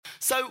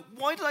So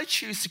why did I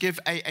choose to give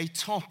a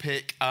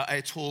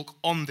talk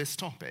on this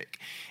topic?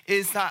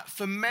 Is that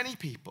for many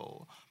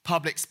people,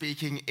 public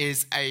speaking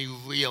is a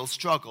real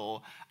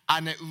struggle,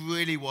 and it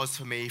really was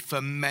for me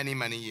for many,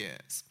 many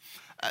years.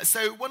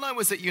 So when I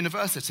was at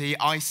university,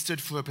 I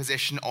stood for a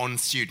position on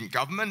student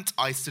government.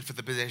 I stood for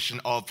the position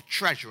of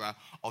treasurer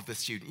of the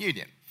student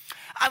union.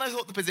 And I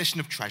thought the position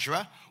of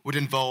treasurer would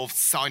involve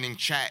signing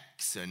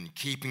checks and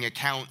keeping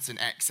accounts in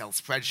Excel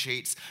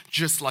spreadsheets,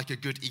 just like a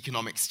good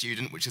economics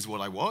student, which is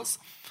what I was.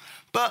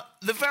 But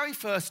the very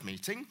first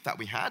meeting that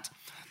we had,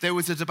 there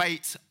was a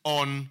debate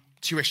on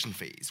tuition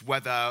fees,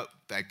 whether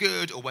they're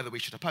good or whether we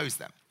should oppose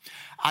them.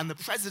 And the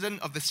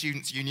president of the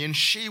Students' Union,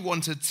 she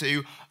wanted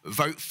to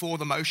vote for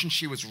the motion.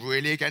 She was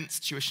really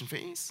against tuition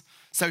fees.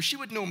 So she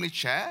would normally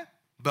chair,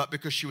 but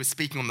because she was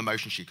speaking on the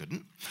motion, she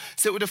couldn't.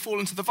 So it would have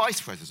fallen to the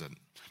vice president.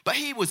 But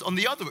he was on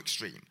the other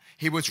extreme.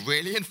 He was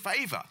really in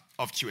favour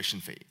of tuition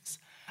fees.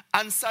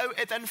 And so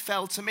it then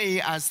fell to me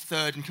as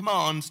third in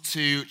command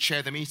to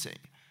chair the meeting.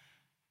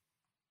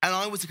 And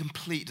I was a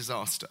complete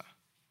disaster.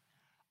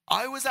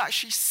 I was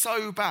actually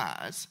so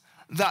bad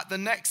that the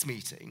next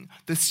meeting,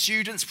 the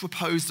students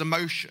proposed a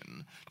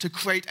motion to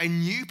create a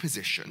new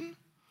position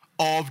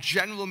of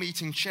general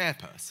meeting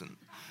chairperson,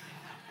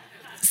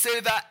 so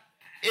that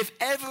if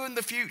ever in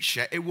the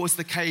future it was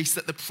the case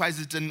that the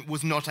president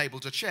was not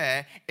able to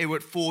chair, it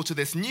would fall to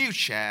this new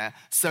chair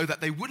so that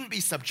they wouldn't be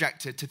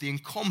subjected to the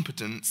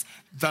incompetence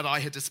that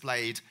I had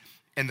displayed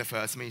in the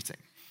first meeting.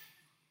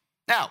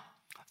 Now,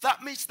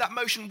 that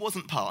motion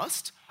wasn't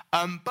passed,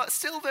 but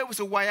still there was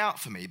a way out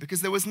for me,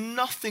 because there was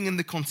nothing in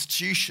the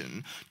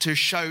Constitution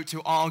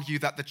to argue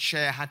that the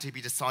chair had to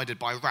be decided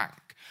by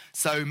rank.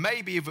 So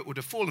maybe if it would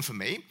have fallen for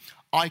me,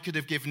 I could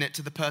have given it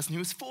to the person who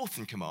was fourth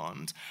in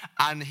command,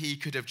 and he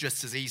could have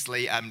just as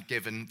easily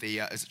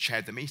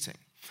chaired the meeting.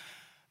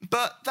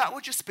 But that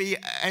would just be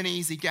an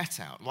easy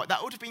get-out, right?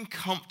 That would have been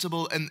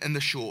comfortable in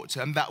the short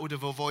term. That would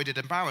have avoided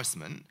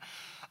embarrassment.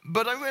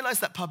 But I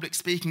realised that public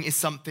speaking is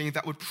something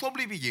that would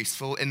probably be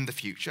useful in the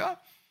future.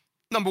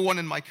 Number one,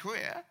 in my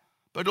career,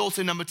 but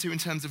also number two, in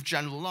terms of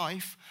general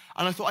life.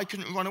 And I thought I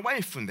couldn't run away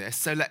from this,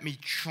 so let me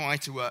try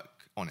to work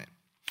on it.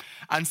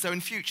 And so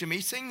in future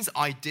meetings,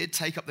 I did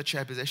take up the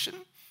chair position,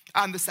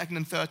 and the second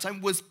and third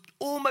time was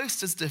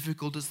almost as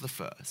difficult as the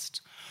first.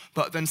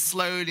 But then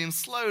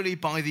slowly,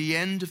 by the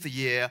end of the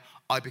year,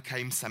 I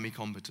became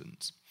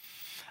semi-competent.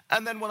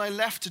 And then when I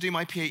left to do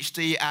my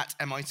PhD at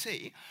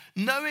MIT,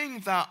 knowing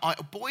that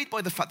buoyed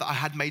by the fact that I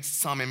had made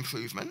some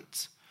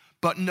improvement,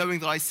 but knowing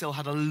that I still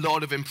had a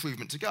lot of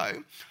improvement to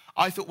go,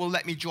 I thought, well,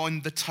 let me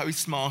join the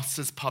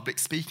Toastmasters Public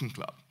Speaking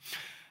Club.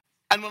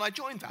 And when I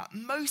joined that,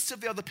 most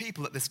of the other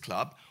people at this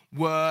club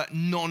were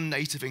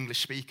non-native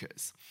English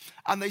speakers.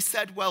 And they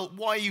said, well,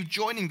 why are you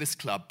joining this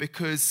club?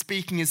 Because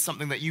speaking is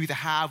something that you either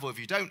have or if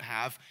you don't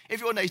have. If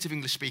you're a native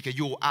English speaker,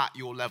 you're at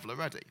your level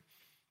already.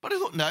 But I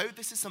thought, no,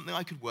 this is something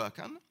I could work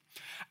on.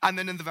 And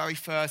then in the very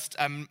first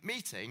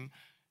meeting,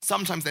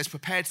 sometimes there's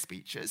prepared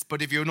speeches,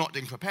 but if you're not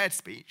doing prepared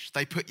speech,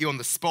 they put you on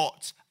the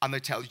spot and they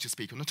tell you to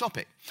speak on the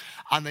topic.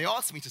 And they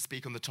asked me to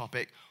speak on the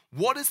topic,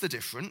 what is the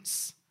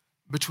difference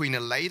between a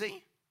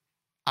lady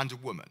and a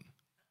woman?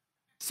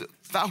 So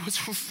that was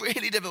a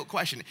really difficult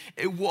question.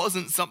 It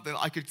wasn't something that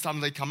I could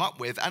suddenly come up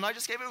with, and I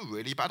just gave a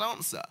really bad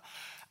answer.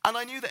 And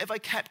I knew that if I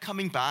kept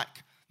coming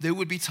back, there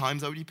would be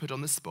times I would be put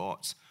on the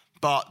spot,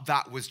 but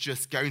that was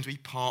just going to be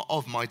part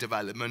of my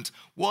development,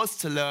 was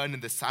to learn in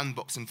the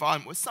sandbox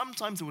environment where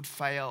sometimes I would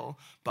fail,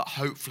 but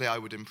hopefully I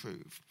would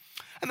improve.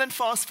 And then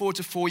fast forward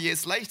to 4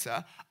 years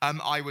later,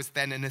 I was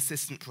then an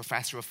assistant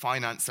professor of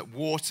finance at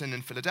Wharton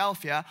in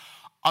Philadelphia.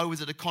 I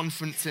was at a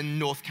conference in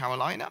North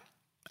Carolina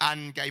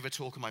and gave a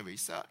talk on my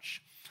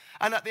research.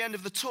 And at the end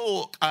of the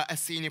talk, a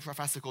senior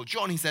professor called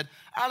John, he said,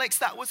 Alex,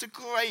 that was a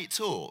great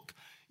talk.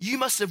 You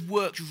must have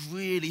worked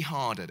really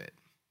hard at it.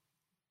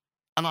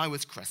 And I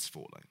was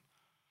crestfallen.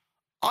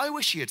 I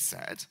wish he had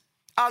said,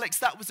 Alex,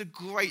 that was a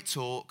great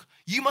talk.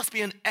 You must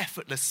be an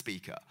effortless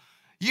speaker.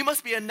 You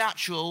must be a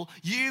natural.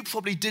 You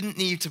probably didn't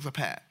need to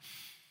prepare.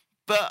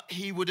 But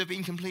he would have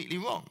been completely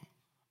wrong.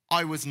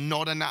 I was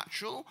not a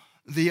natural.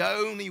 The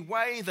only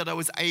way that I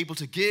was able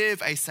to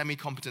give a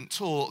semi-competent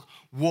talk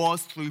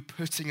was through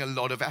putting a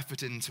lot of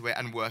effort into it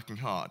and working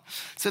hard.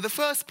 So the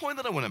first point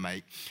that I want to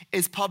make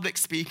is public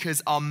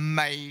speakers are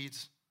made,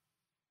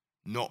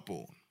 not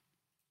born.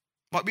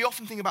 Like, we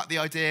often think about the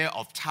idea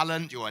of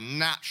talent. You're a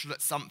natural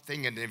at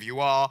something, and if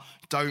you are,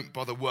 don't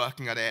bother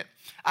working at it.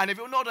 And if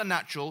you're not a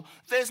natural,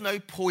 there's no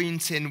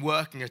point in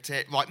working at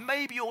it. Right?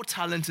 Maybe your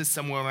talent is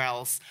somewhere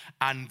else,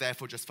 and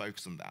therefore just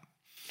focus on that.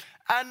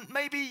 And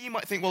maybe you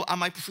might think, well,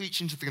 am I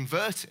preaching to the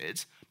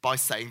converted by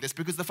saying this?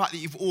 Because the fact that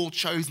you've all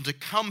chosen to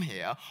come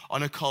here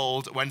on a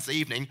cold Wednesday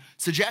evening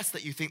suggests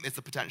that you think there's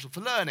the potential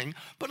for learning.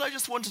 But I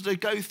just wanted to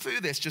go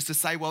through this just to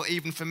say, well,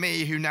 even for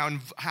me, who now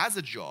has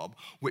a job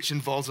which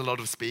involves a lot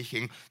of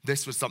speaking,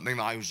 this was something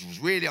that I was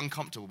really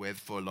uncomfortable with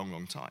for a long,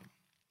 long time.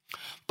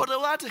 But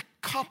I'll add a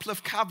couple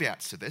of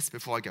caveats to this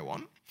before I go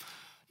on.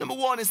 Number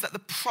one is that the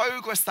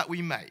progress that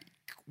we make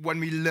when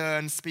we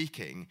learn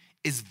speaking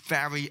is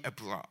very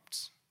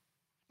abrupt.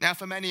 Now,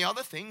 for many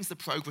other things, the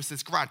progress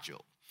is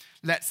gradual.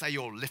 Let's say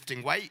you're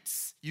lifting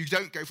weights. You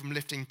don't go from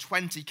lifting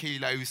 20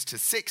 kilos to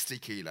 60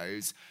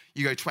 kilos.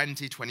 You go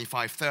 20,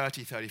 25,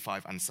 30,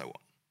 35, and so on.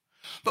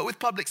 But with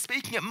public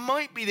speaking, it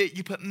might be that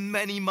you put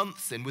many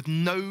months in with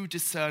no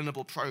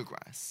discernible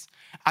progress,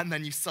 and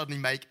then you suddenly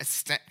make a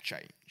step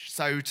change.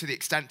 So to the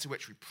extent to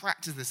which we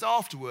practice this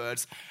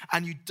afterwards,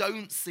 and you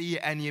don't see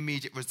any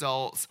immediate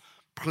results,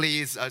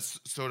 please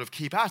sort of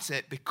keep at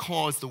it,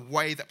 because the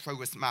way that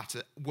progress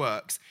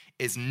works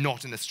is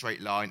not in a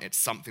straight line. It's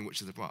something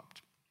which is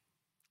abrupt.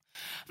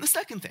 And the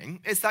second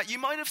thing is that you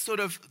might have sort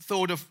of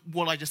thought of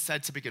what I just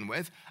said to begin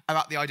with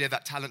about the idea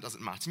that talent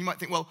doesn't matter. You might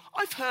think, well,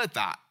 I've heard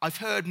that. I've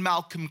heard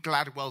Malcolm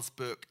Gladwell's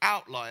book,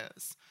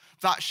 Outliers.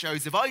 That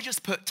shows if I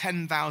just put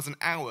 10,000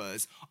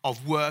 hours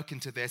of work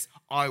into this,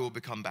 I will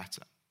become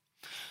better.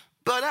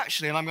 But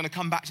actually, and I'm going to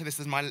come back to this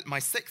as my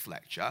sixth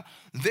lecture,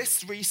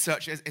 this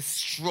research is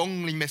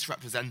strongly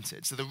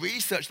misrepresented. So the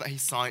research that he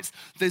cites,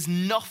 there's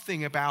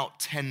nothing about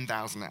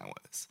 10,000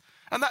 hours.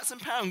 And that's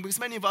empowering because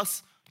many of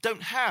us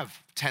don't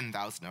have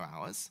 10,000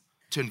 hours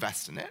to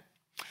invest in it.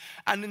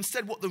 And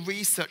instead, what the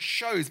research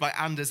shows by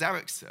Anders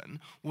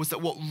Ericsson was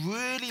that what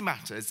really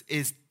matters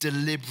is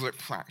deliberate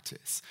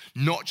practice,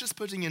 not just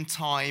putting in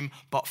time,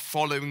 but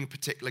following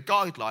particular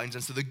guidelines.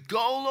 And so the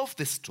goal of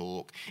this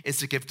talk is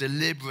to give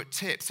deliberate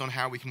tips on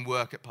how we can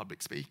work at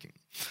public speaking.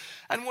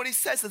 And what he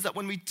says is that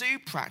when we do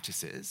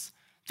practices,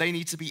 they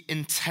need to be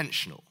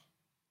intentional.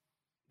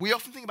 We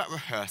often think about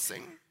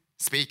rehearsing,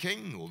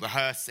 speaking, or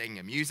rehearsing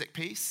a music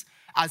piece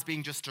as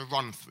being just a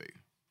run-through.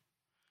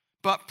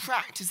 But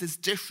practice is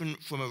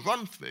different from a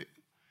run-through.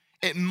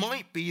 It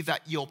might be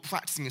that you're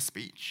practicing a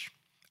speech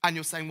and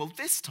you're saying, well,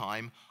 this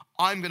time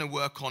I'm going to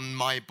work on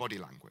my body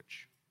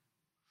language.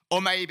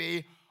 Or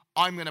maybe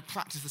I'm going to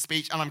practice the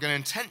speech and I'm going to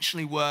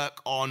intentionally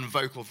work on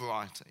vocal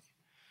variety.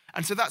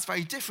 And so that's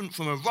very different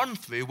from a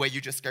run-through where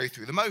you just go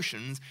through the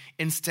motions.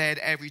 Instead,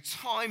 every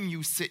time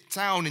you sit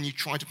down and you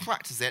try to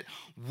practice it,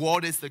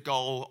 what is the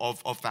goal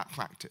of that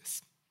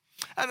practice?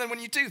 And then when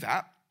you do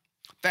that,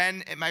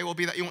 then it may well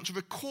be that you want to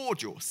record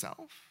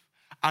yourself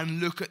and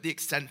look at the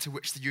extent to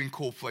which you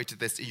incorporated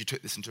this, you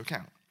took this into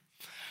account.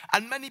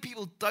 And many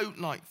people don't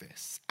like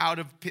this. Out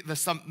of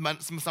some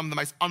of the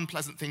most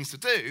unpleasant things to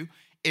do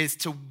is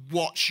to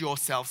watch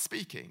yourself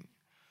speaking.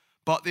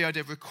 But the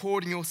idea of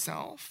recording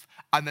yourself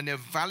and then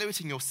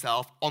evaluating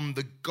yourself on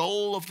the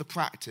goal of the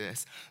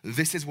practice,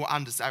 this is what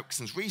Anders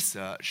Ericsson's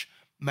research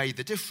made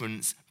the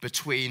difference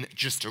between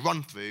just a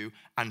run-through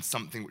and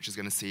something which is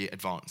going to see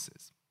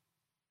advances.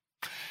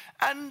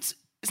 And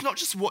it's not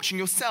just watching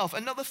yourself.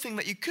 Another thing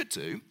that you could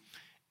do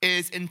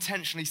is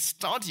intentionally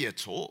study a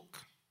talk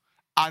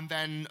and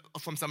then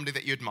from somebody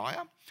that you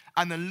admire,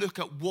 and then look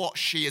at what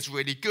she is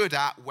really good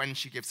at when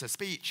she gives her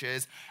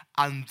speeches,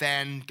 and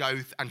then go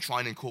and try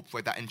and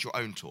incorporate that into your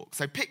own talk.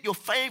 So pick your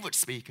favorite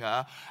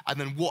speaker and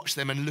then watch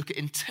them and look at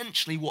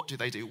intentionally what do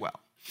they do well.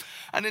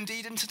 And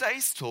indeed, in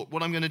today's talk,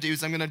 what I'm going to do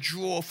is I'm going to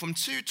draw from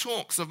two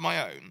talks of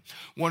my own.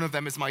 One of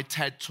them is my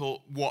TED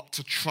talk, What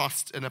to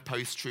Trust in a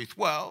Post-Truth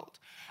World.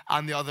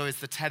 And the other is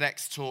the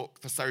TEDx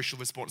talk, The Social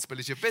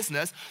Responsibility of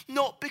Business,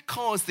 not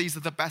because these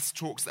are the best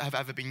talks that have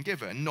ever been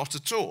given, not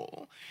at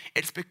all.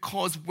 It's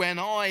because when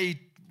I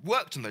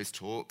worked on those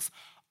talks,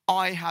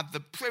 I had the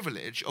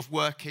privilege of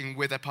working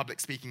with a public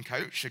speaking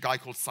coach, a guy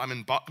called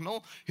Simon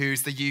Bucknell,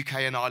 who's the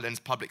UK and Ireland's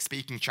public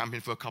speaking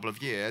champion for a couple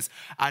of years,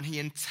 and he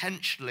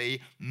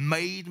intentionally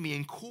made me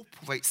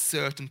incorporate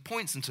certain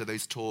points into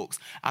those talks,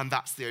 and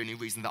that's the only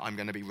reason that I'm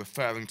going to be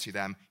referring to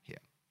them here.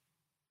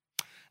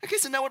 Okay,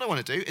 so now what I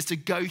want to do is to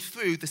go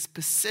through the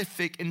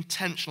specific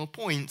intentional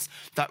points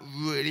that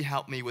really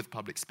help me with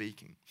public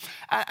speaking.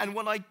 And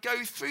when I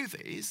go through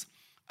these,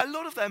 a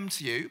lot of them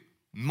to you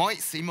might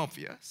seem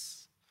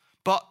obvious,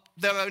 but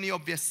they're only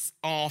obvious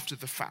after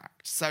the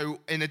fact. So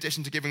in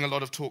addition to giving a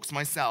lot of talks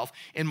myself,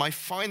 in my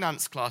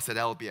finance class at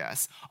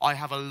LBS, I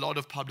have a lot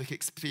of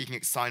public speaking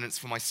assignments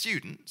for my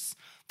students.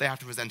 They have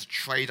to present a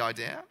trade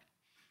idea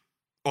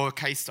or a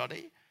case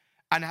study.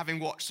 And having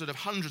watched sort of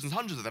hundreds and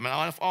hundreds of them,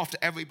 and after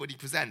everybody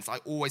presents, I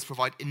always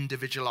provide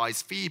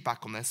individualized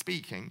feedback on their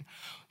speaking.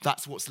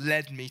 That's what's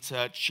led me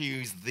to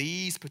choose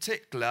these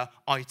particular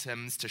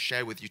items to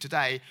share with you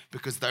today,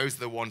 because those are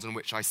the ones on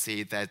which I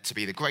see there to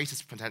be the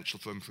greatest potential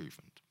for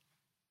improvement.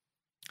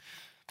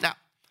 Now,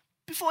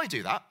 before I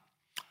do that,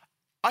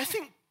 I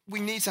think we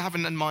need to have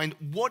in mind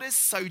what is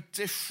so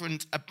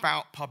different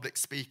about public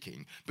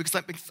speaking. Because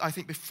I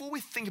think before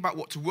we think about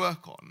what to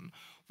work on,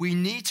 we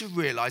need to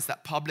realize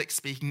that public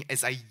speaking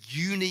is a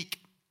unique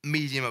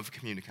medium of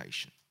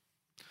communication.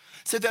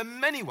 So there are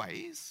many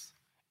ways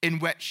in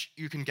which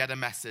you can get a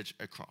message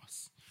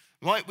across,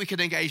 right? We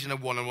could engage in a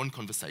one-on-one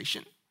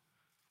conversation.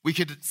 We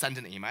could send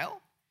an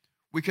email.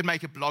 We could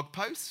make a blog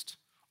post,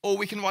 or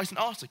we can write an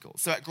article.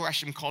 So at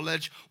Gresham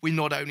College, we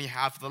not only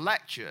have the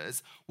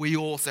lectures, we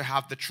also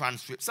have the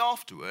transcripts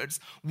afterwards.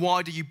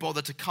 Why do you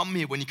bother to come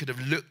here when you could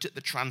have looked at the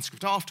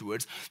transcript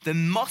afterwards? There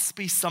must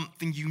be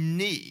something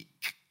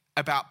unique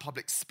about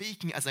public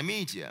speaking as a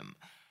medium.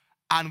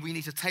 And we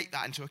need to take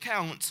that into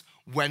account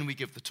when we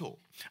give the talk.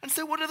 And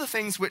so what are the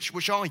things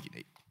which are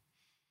unique?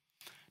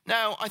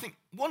 Now, I think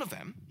one of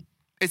them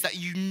is that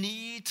you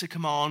need to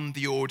command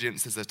the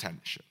audience's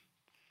attention,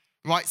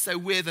 right? So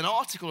with an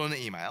article or an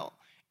email,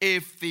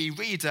 if the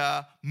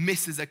reader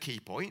misses a key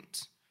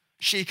point,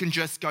 she can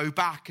just go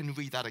back and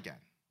read that again.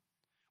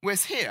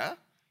 Whereas here,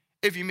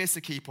 if you miss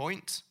a key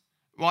point,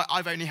 right,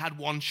 I've only had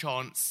one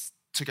chance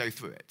to go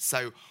through it.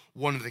 So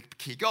one of the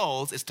key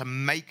goals is to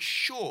make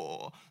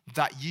sure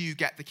that you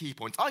get the key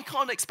points. I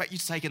can't expect you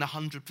to take in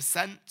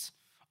 100%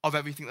 of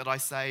everything that I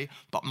say,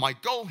 but my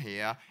goal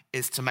here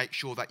is to make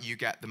sure that you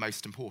get the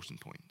most important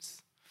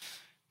points.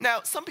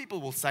 Now, some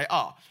people will say,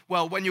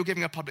 well, when you're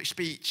giving a public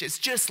speech, it's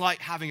just like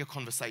having a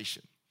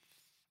conversation.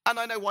 And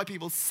I know why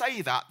people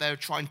say that, they're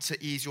trying to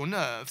ease your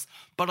nerves,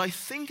 but I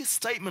think a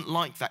statement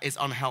like that is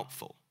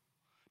unhelpful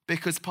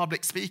because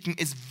public speaking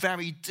is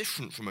very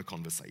different from a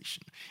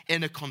conversation.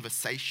 In a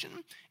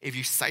conversation, if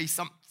you say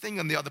something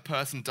and the other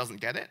person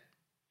doesn't get it,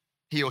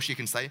 he or she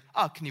can say,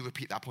 can you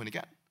repeat that point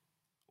again?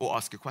 Or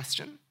ask a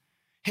question.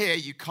 Here,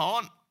 you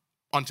can't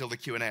until the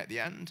Q&A at the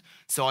end,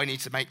 so I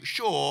need to make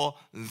sure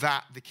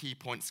that the key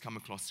points come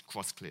across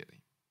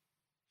clearly.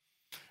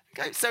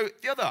 Okay, so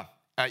the other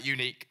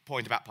unique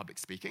point about public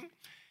speaking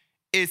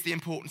is the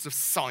importance of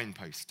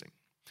signposting.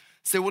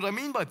 So what I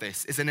mean by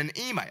this is in an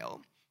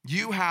email,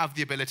 you have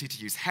the ability to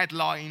use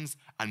headlines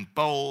and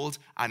bold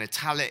and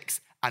italics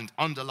and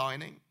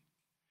underlining.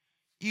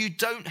 You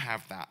don't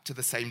have that to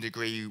the same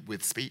degree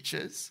with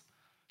speeches.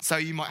 So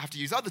you might have to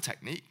use other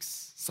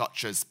techniques,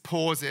 such as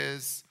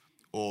pauses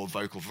or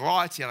vocal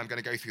variety, and I'm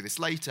going to go through this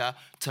later,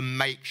 to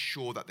make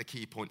sure that the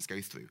key points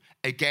go through.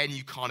 Again,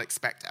 you can't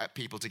expect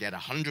people to get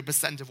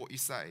 100% of what you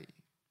say,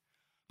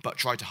 but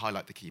try to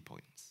highlight the key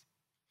points.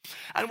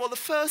 And while the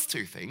first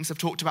two things have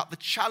talked about the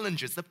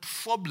challenges, the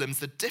problems,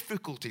 the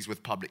difficulties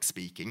with public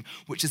speaking,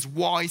 which is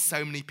why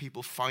so many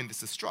people find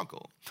this a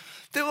struggle,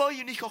 there are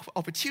unique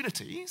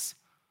opportunities.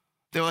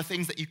 There are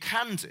things that you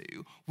can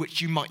do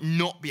which you might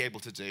not be able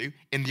to do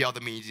in the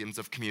other mediums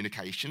of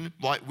communication,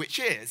 right? Which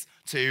is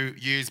to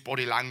use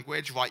body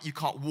language, right? You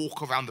can't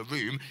walk around the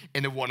room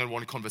in a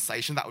one-on-one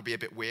conversation. That would be a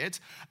bit weird.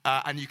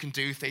 And you can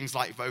do things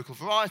like vocal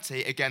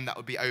variety. Again, that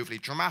would be overly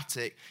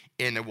dramatic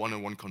in a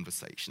one-on-one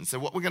conversation. So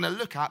what we're going to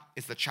look at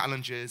is the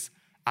challenges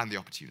and the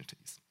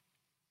opportunities.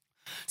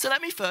 So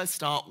let me first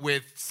start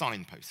with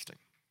signposting.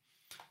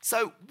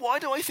 So why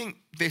do I think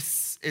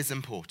this is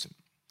important?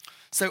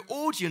 So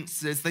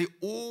audiences, they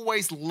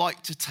always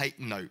like to take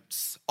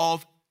notes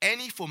of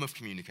any form of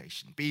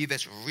communication, be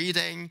this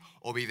reading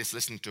or be this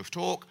listening to a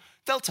talk,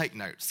 they'll take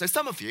notes. So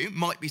some of you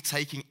might be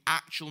taking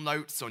actual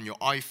notes on your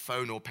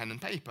iPhone or pen and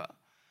paper,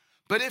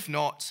 but if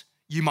not,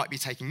 you might be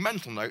taking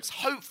mental notes.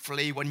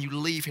 Hopefully, when you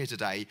leave here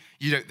today,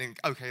 you don't think,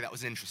 okay, that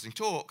was an interesting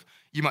talk.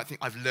 You might think,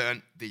 I've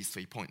learned these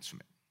 3 points from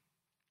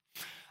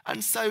it.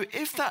 And so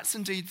if that's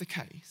indeed the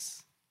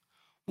case,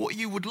 what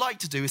you would like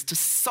to do is to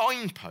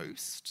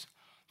signpost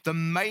the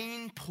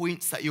main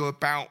points that you're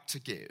about to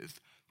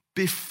give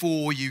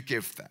before you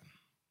give them.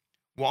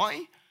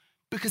 Why?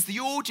 Because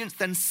the audience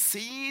then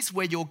sees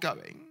where you're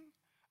going,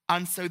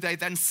 and so they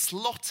then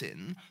slot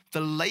in the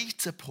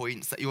later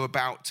points that you're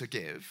about to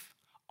give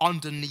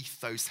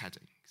underneath those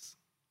headings.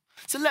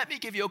 So let me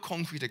give you a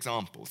concrete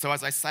example. So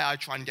as I say, I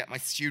try and get my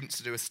students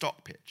to do a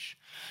stock pitch.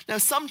 Now,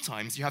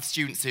 sometimes you have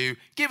students who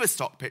give a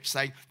stock pitch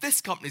saying,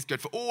 this company's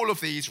good for all of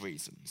these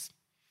reasons.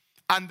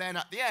 And then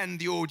at the end,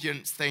 the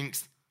audience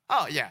thinks,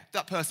 yeah,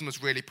 that person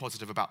was really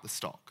positive about the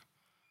stock.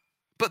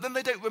 But then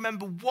they don't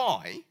remember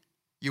why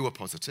you were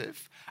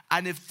positive.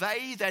 And if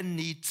they then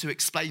need to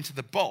explain to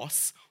the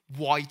boss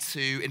why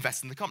to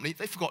invest in the company,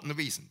 they've forgotten the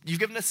reason. You've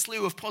given a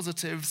slew of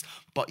positives,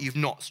 but you've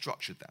not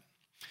structured them.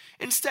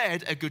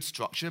 Instead, a good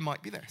structure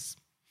might be this.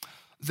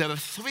 There are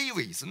 3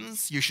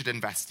 reasons you should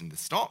invest in the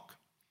stock: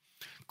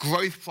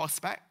 growth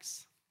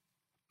prospects,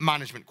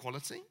 management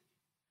quality,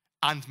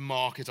 and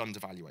market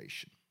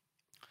undervaluation.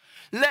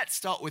 Let's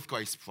start with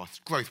growth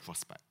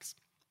prospects.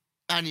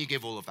 And you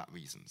give all of that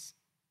reasons.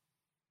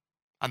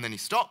 And then you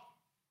stop.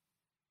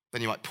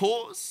 Then you might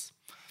pause.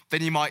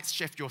 Then you might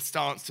shift your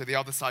stance to the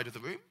other side of the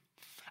room.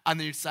 And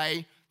then you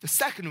say, the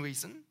second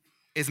reason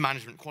is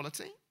management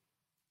quality.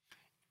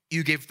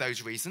 You give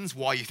those reasons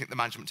why you think the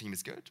management team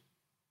is good.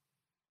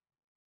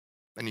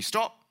 Then you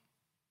stop.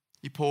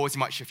 You pause. You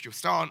might shift your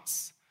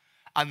stance.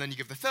 And then you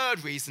give the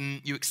third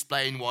reason. You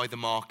explain why the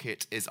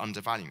market is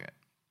undervaluing it.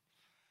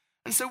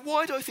 And so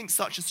why do I think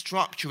such a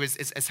structure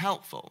is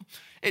helpful?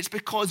 It's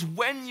because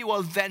when you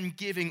are then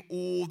giving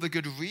all the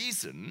good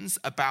reasons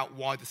about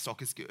why the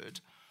stock is good,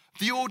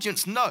 the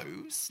audience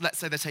knows, let's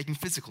say they're taking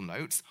physical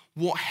notes,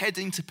 what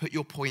heading to put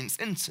your points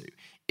into.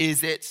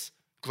 Is it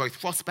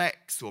growth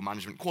prospects or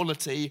management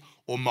quality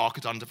or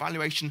market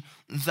undervaluation?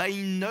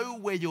 They know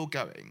where you're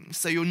going.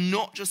 So you're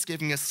not just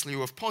giving a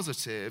slew of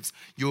positives,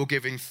 you're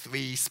giving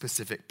 3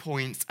 specific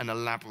points and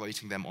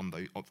elaborating them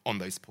on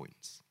those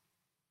points.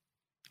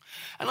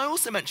 And I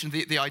also mentioned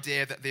the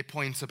idea that the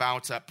point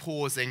about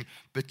pausing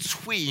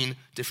between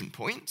different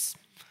points.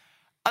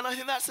 And I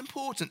think that's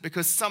important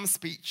because some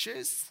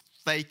speeches,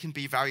 they can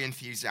be very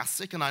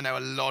enthusiastic, and I know a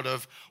lot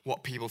of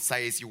what people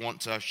say is you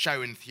want to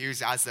show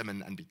enthusiasm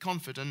and be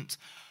confident,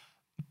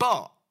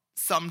 but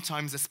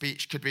sometimes a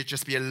speech could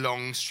just be a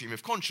long stream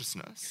of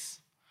consciousness,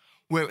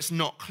 where it's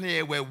not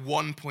clear where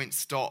one point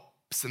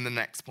stops and the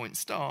next point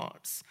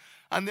starts.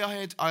 And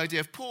the idea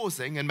of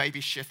pausing and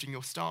maybe shifting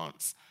your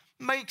stance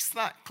makes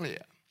that clear.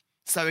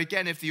 So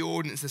again, if the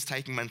audience is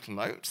taking mental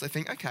notes, they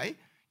think, okay,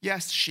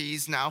 yes,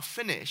 she's now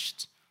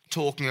finished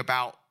talking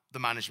about the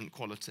management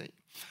quality.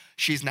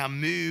 She's now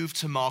moved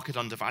to market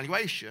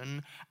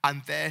undervaluation,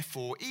 and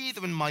therefore,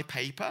 either in my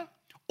paper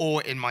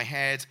or in my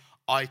head,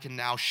 I can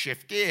now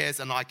shift gears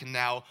and I can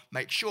now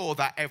make sure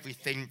that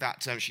everything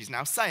that she's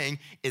now saying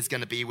is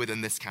going to be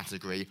within this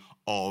category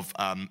of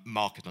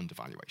market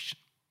undervaluation.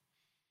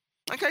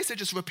 Okay, so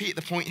just repeat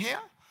the point here,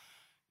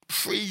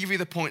 preview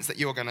the points that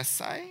you're going to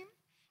say,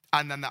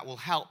 and then that will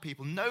help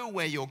people know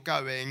where you're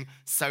going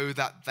so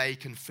that they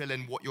can fill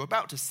in what you're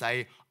about to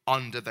say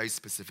under those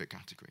specific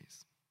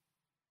categories.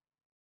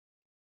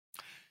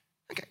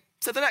 Okay,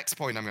 so the next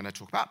point I'm going to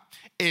talk about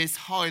is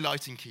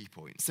highlighting key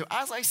points. So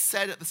as I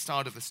said at the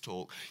start of this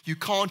talk, you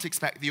can't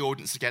expect the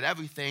audience to get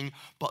everything,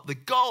 but the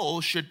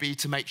goal should be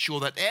to make sure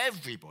that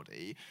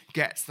everybody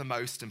gets the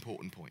most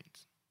important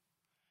point.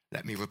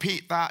 Let me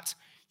repeat that.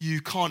 You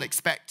can't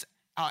expect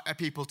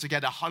people to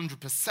get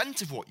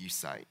 100% of what you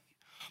say,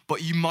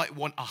 but you might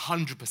want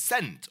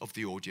 100% of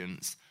the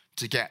audience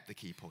to get the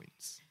key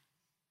points.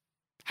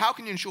 How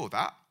can you ensure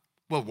that?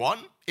 Well, one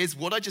is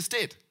what I just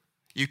did.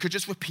 You could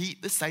just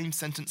repeat the same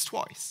sentence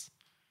twice,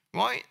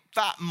 right?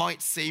 That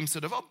might seem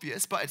sort of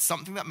obvious, but it's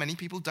something that many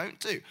people don't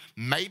do.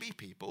 Maybe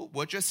people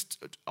were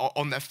just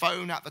on their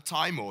phone at the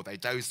time, or they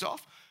dozed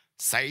off.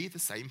 Say the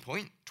same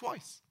point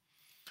twice.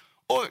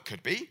 Or it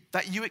could be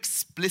that you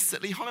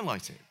explicitly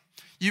highlight it.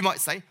 You might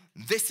say,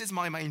 this is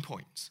my main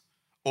point.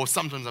 Or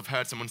sometimes I've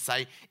heard someone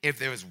say, if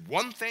there is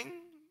one thing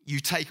you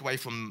take away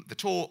from the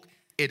talk,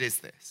 it is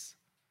this.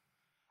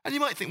 And you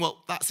might think,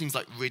 well, that seems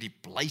like really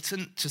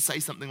blatant to say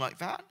something like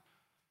that.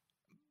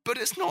 But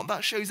it's not.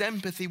 That shows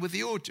empathy with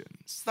the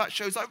audience. That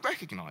shows I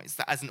recognize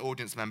that as an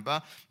audience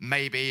member,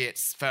 maybe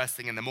it's first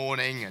thing in the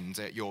morning and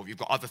you've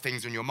got other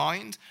things on your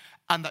mind,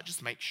 and that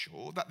just makes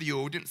sure that the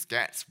audience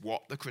gets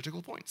what the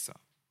critical points are.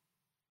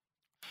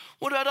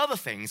 What about other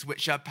things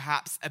which are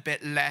perhaps a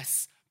bit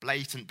less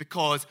blatant,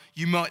 because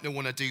you might not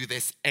want to do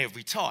this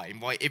every time,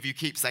 right? If you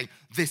keep saying,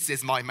 this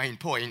is my main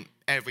point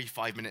every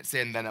 5 minutes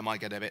in, then it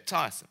might get a bit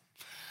tiresome.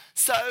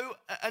 So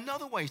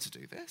another way to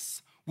do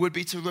this would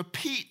be to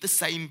repeat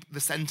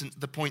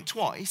the point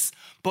twice,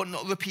 but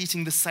not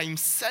repeating the same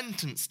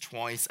sentence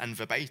twice and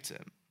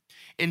verbatim.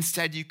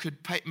 Instead, you could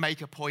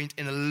make a point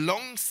in a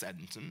long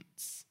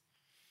sentence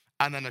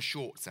and then a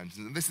short sentence.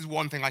 And this is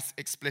one thing I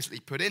explicitly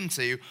put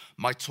into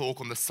my talk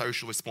on the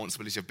social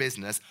responsibility of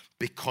business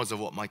because of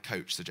what my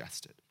coach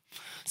suggested.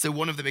 So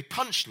one of the big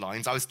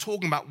punchlines, I was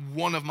talking about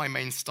one of my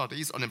main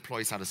studies on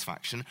employee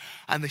satisfaction,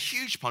 and the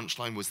huge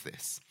punchline was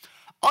this.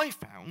 I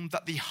found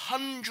that the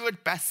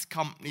 100 best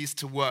companies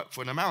to work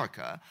for in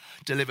America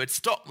delivered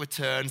stock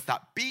returns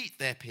that beat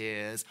their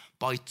peers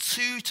by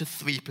 2 to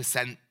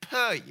 3%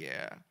 per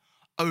year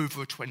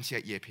over a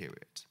 28-year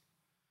period.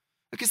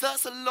 Because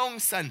that's a long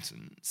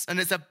sentence, and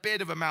it's a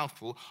bit of a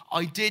mouthful.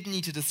 I did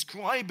need to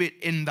describe it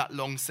in that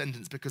long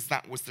sentence because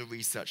that was the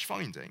research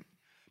finding.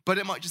 But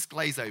it might just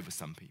glaze over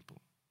some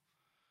people.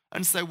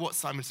 And so what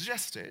Simon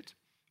suggested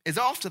is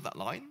after that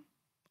line,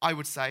 I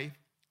would say,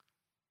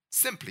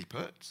 simply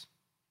put,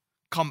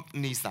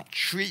 companies that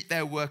treat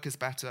their workers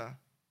better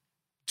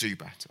do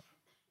better.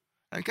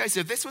 Okay, so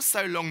if this was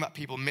so long that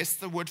people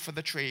missed the wood for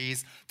the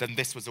trees, then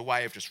this was a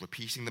way of just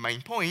repeating the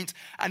main point.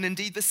 And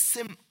indeed, the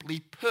simply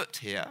put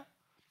here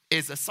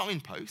is a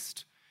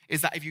signpost,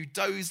 is that if you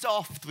dozed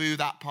off through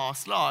that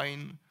past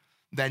line,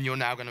 then you're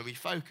now going to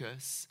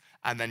refocus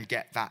and then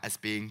get that as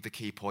being the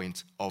key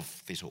point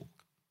of the talk.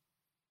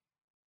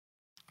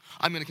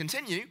 I'm going to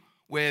continue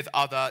with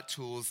other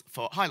tools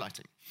for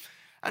highlighting.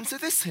 And so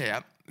this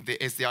here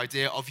is the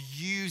idea of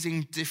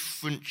using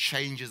different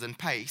changes in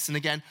pace. And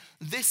again,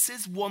 this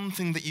is one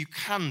thing that you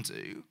can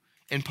do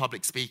in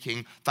public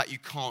speaking that you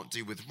can't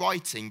do with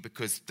writing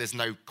because there's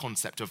no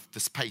concept of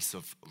this pace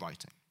of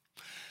writing.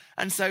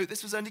 And so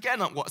this was,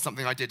 again,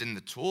 something I did in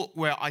the talk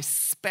where I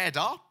sped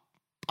up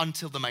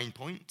until the main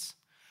point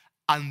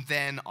and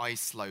then I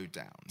slowed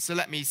down. So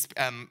let me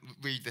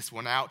read this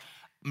one out.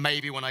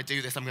 Maybe when I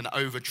do this, I'm going to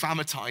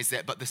over-dramatize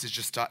it, but this is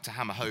just to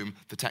hammer home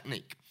the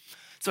technique.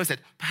 So I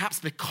said, perhaps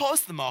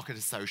because the market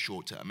is so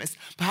short-termist,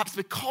 perhaps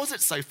because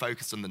it's so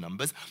focused on the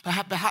numbers,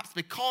 perhaps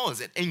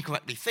because it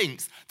incorrectly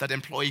thinks that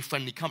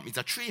employee-friendly companies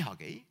are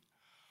tree-huggy,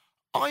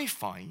 I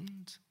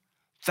find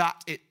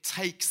that it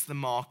takes the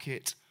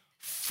market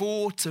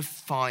 4 to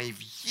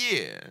 5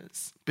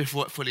 years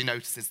before it fully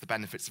notices the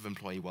benefits of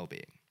employee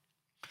well-being.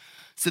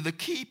 So the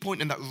key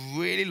point in that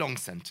really long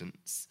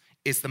sentence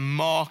is the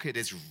market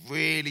is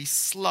really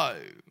slow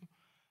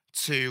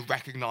to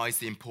recognize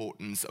the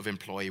importance of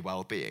employee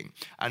well-being.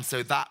 And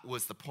so that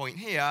was the point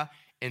here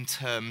in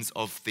terms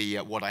of the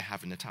what I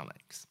have in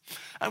italics.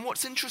 And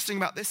what's interesting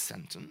about this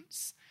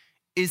sentence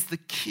is the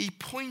key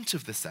point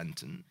of the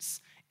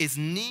sentence is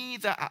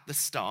neither at the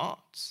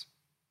start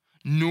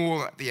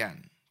nor at the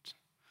end.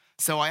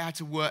 So I had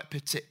to work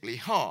particularly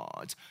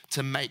hard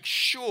to make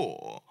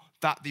sure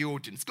that the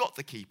audience got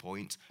the key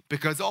point,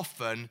 because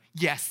often,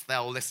 yes,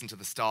 they'll listen to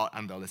the start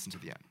and they'll listen to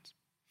the end.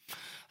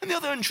 And the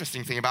other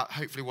interesting thing about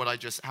hopefully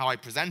how I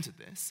presented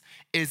this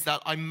is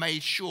that I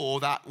made sure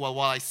that, while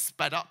I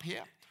sped up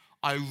here,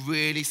 I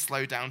really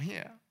slowed down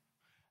here,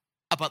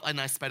 but then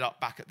I sped up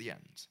back at the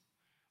end.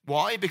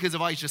 Why? Because if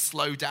I just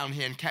slowed down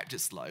here and kept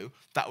it slow,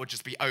 that would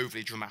just be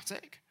overly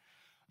dramatic.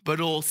 But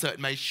also it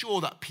made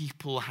sure that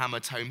people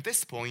hammered home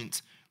this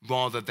point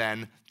rather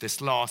than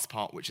this last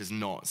part, which is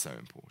not so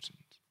important.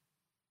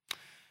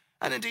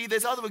 And indeed,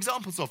 there's other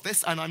examples of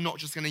this, and I'm not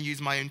just going to use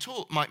my own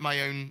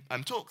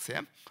talks here.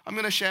 I'm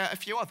going to share a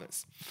few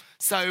others.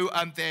 So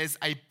there's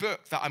a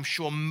book that I'm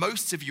sure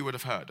most of you would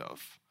have heard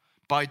of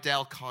by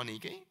Dale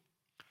Carnegie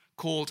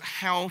called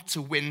How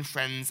to Win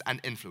Friends and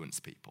Influence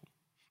People.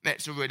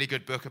 It's a really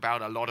good book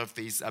about a lot of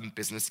these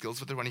business skills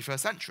for the 21st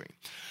century.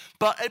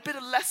 But a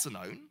bit lesser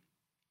known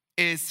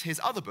is his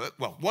other book,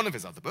 well, one of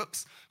his other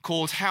books,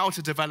 called How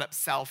to Develop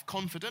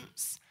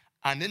Self-Confidence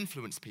and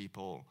Influence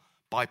People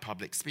by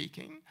Public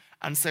Speaking.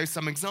 And so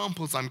some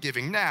examples I'm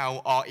giving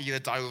now are either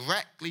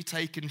directly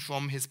taken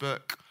from his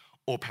book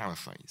or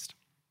paraphrased.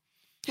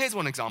 Here's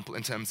one example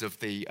in terms of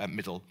the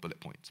middle bullet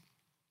point.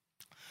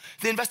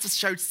 The investors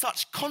showed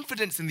such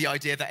confidence in the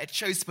idea that it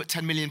chose to put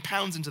 £10 million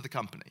into the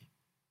company.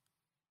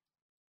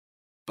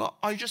 But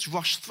I just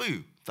rushed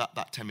through that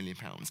 £10 million.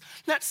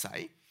 Let's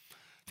say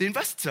the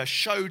investor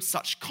showed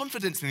such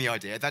confidence in the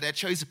idea that it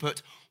chose to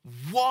put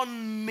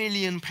 £1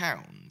 million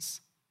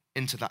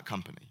into that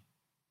company.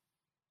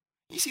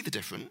 You see the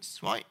difference,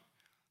 right?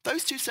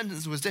 Those two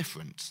sentences were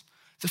different.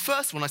 The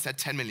first one I said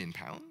 £10 million.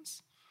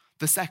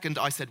 The second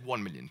I said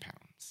 £1 million.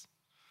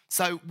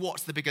 So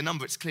what's the bigger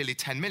number? It's clearly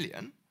 10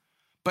 million.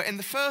 But in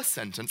the first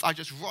sentence, I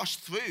just rushed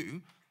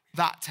through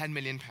that £10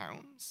 million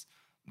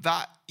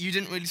that you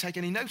didn't really take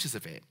any notice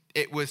of it.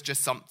 It was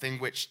just something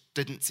which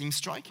didn't seem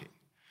striking.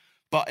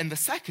 But in the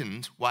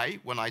second way,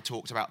 when I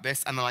talked about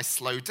this, and then I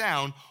slowed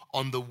down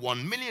on the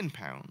 £1 million,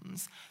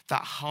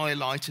 that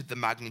highlighted the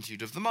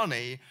magnitude of the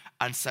money,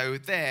 and so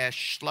there,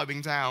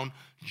 slowing down,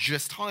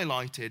 just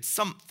highlighted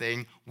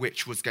something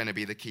which was going to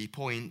be the key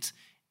point.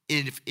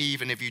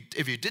 Even if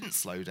you didn't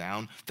slow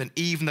down, then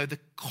even though the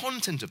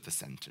content of the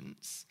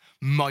sentence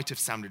might have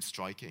sounded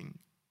striking,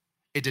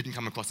 it didn't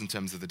come across in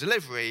terms of the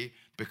delivery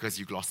because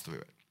you glossed through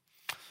it.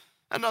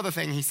 Another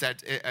thing he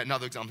said,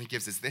 another example he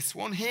gives is this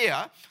one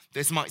here.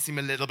 This might seem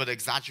a little bit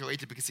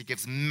exaggerated because he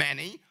gives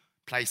many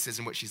places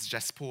in which he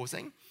suggests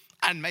pausing.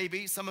 And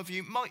maybe some of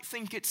you might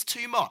think it's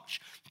too much.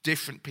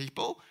 Different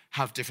people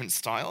have different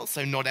styles,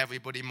 so not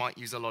everybody might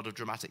use a lot of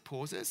dramatic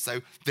pauses.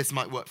 So this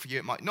might work for you,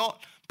 it might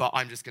not. But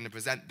I'm just going to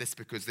present this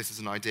because this is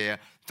an idea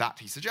that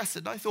he suggested,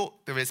 and I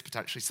thought there is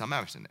potentially some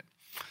merit in it.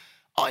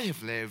 I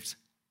have lived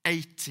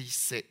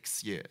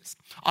 86 years.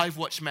 I've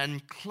watched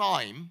men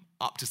climb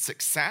up to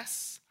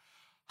success,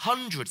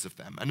 hundreds of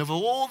them, and of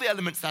all the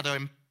elements that are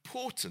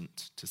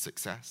important to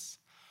success,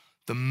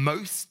 the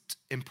most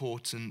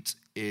important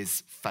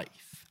is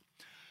faith.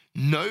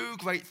 No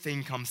great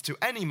thing comes to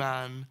any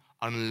man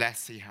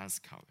unless he has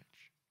courage.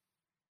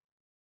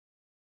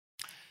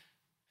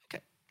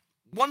 Okay.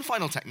 One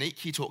final technique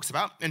he talks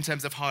about in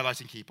terms of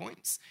highlighting key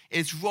points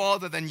is,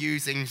 rather than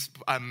using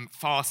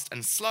fast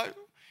and slow,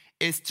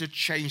 is to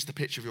change the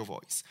pitch of your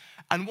voice.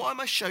 And why am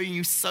I showing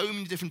you so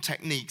many different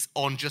techniques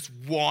on just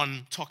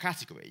one top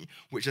category,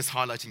 which is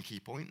highlighting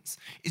key points,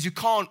 is you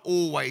can't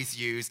always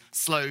use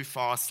slow,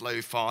 fast,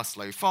 slow, fast,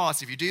 slow,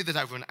 fast. If you do that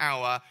over an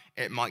hour,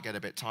 it might get a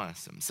bit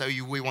tiresome. So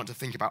we want to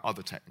think about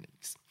other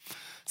techniques.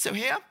 So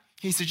here,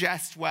 he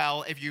suggests,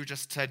 well, if you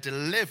just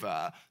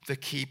deliver the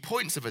key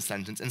points of a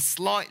sentence in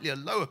slightly a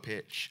lower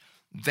pitch,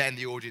 then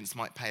the audience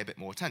might pay a bit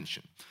more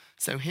attention.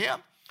 So here,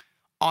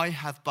 I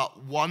have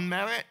but one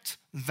merit,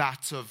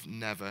 that of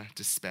never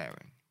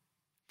despairing.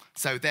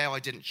 So there I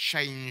didn't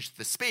change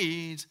the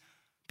speed,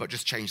 but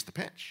just change the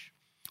pitch.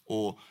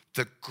 Or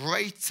the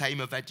great aim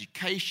of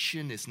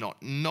education is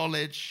not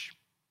knowledge,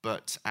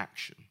 but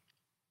action.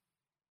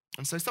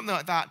 And so something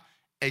like that,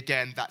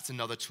 again, that's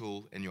another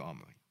tool in your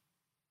armory.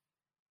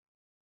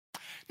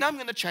 Now I'm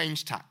going to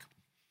change tack.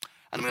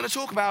 And I'm going to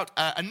talk about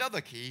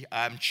another key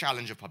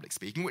challenge of public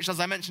speaking, which, as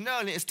I mentioned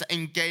earlier, is to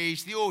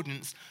engage the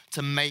audience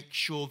to make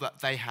sure that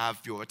they have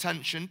your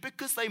attention,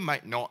 because they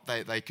might not.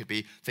 They could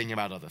be thinking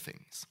about other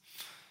things.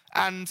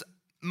 And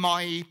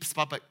my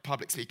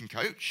public speaking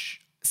coach,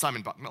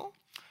 Simon Bucknell,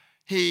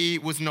 he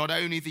was not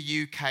only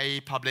the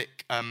UK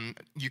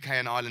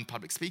and Ireland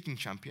public speaking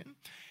champion,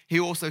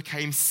 he also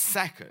came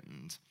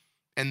second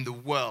in the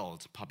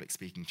World Public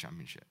Speaking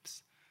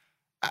Championships.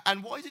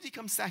 And why did he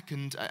come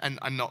second and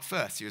not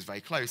first? He was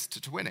very close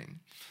to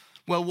winning.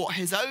 Well, what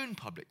his own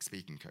public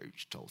speaking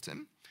coach told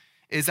him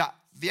is at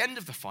the end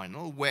of the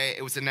final, where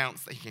it was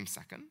announced that he came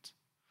second,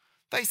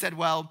 they said,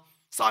 well,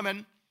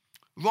 Simon,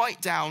 write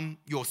down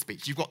your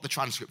speech. You've got the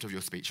transcript of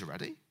your speech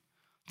already.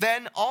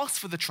 Then ask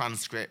for the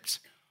transcript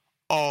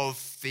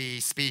of the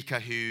speaker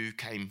who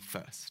came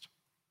first.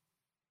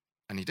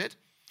 And he did.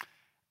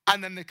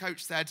 And then the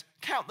coach said,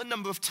 count the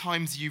number of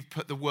times you've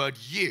put the word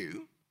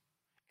you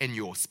in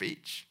your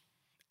speech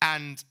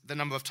and the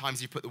number of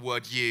times you put the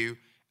word you,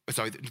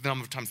 the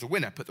number of times the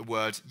winner put the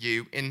word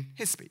you in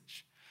his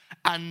speech.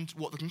 And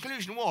what the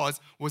conclusion was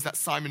that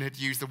Simon had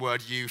used the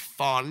word you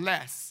far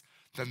less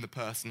than the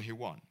person who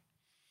won.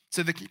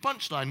 So the key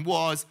punchline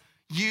was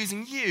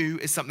using you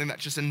is something that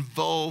just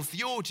involves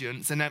the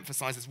audience and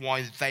emphasizes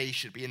why they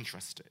should be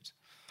interested.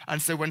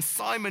 And so when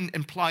Simon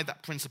implied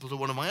that principle to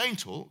one of my own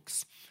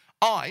talks,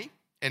 I,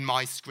 in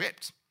my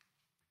script,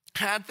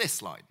 had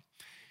this line.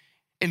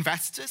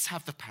 Investors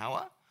have the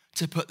power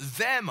to put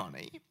their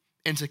money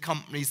into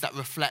companies that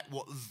reflect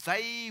what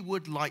they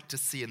would like to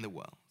see in the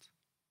world.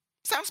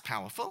 Sounds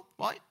powerful,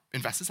 right?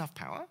 Investors have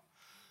power.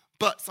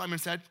 But Simon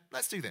said,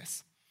 let's do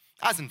this.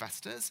 As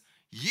investors,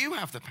 you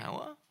have the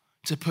power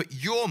to put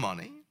your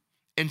money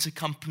into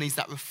companies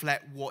that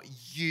reflect what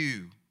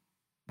you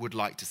would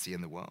like to see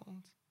in the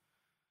world.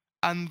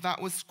 And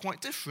that was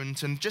quite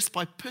different. And just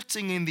by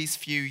putting in these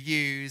few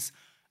yous,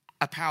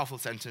 a powerful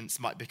sentence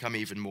might become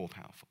even more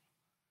powerful.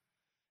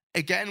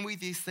 Again, with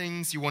these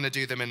things, you want to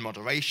do them in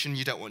moderation.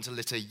 You don't want to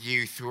litter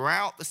you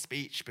throughout the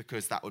speech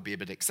because that would be a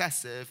bit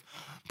excessive.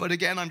 But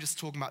again, I'm just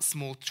talking about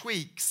small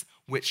tweaks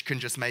which can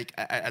just make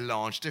a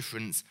large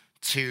difference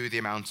to the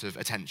amount of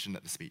attention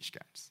that the speech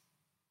gets.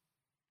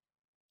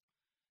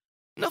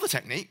 Another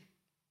technique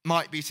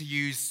might be to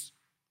use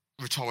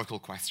rhetorical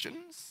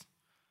questions.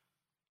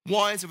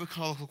 Why is a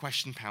rhetorical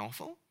question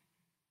powerful?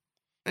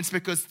 It's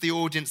because the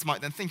audience might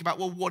then think about,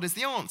 well, what is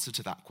the answer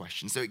to that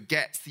question? So it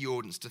gets the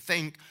audience to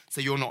think, so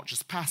you're not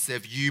just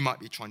passive, you might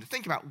be trying to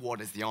think about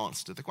what is the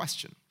answer to the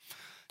question.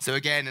 So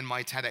again, in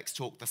my TEDx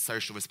talk, The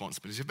Social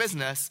Responsibility of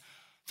Business,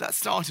 that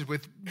started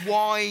with,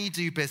 why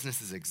do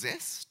businesses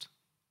exist?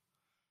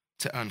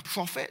 To earn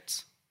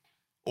profit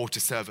or to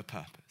serve a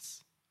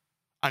purpose?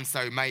 And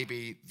so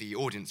maybe the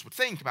audience would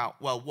think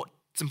about, well,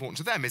 what's important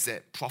to them? Is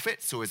it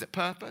profits or is it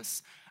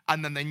purpose?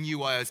 And then they knew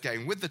why I was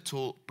going with the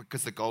talk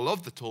because the goal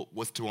of the talk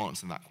was to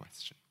answer that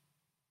question.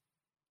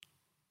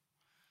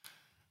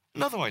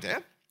 Another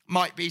idea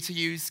might be to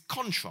use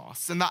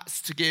contrasts, and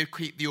that's to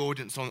keep the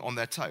audience on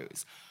their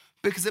toes.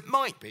 Because it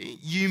might be,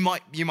 you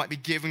might be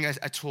giving a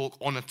talk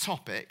on a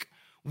topic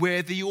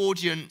where the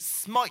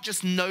audience might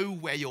just know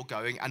where you're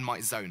going and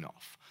might zone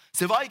off.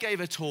 So if I gave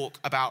a talk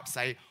about,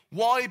 say,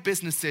 why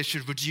businesses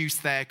should reduce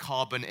their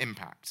carbon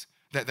impact,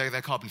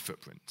 their carbon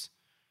footprint,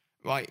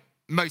 right?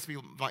 Most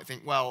people might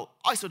think, well,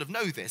 I sort of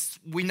know this.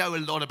 We know a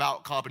lot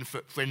about carbon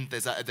footprint.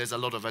 There's a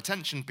lot of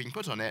attention being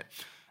put on it.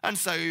 And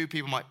so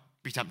people might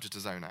be tempted to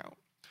zone out.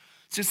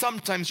 So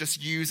sometimes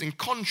just using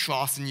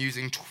contrast and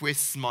using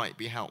twists might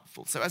be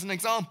helpful. So as an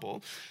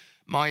example,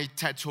 my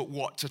TED talk,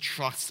 What to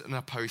Trust in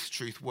a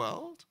Post-Truth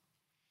World,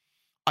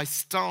 I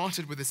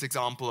started with this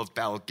example of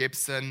Belle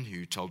Gibson,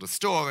 who told a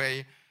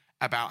story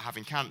about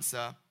having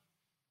cancer,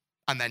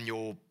 and then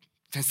you're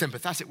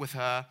sympathetic with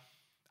her,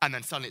 and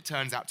then suddenly it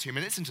turns out 2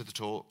 minutes into the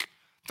talk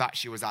that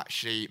she was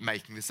actually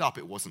making this up.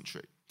 It wasn't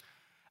true.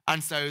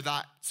 And so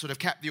that sort of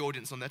kept the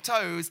audience on their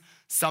toes.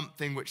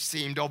 Something which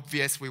seemed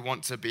obvious, we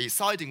want to be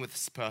siding with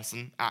this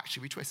person,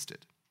 actually we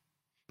twisted.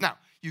 Now,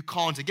 you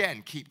can't,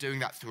 again, keep doing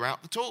that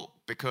throughout the talk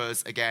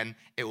because, again,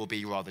 it will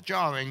be rather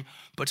jarring.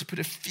 But to put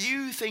a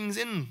few things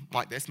in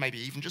like this, maybe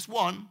even just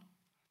one,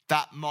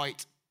 that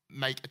might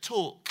make a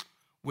talk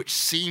which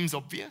seems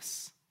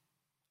obvious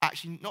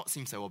actually not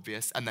seem so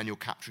obvious, and then you're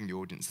capturing the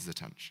audience's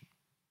attention.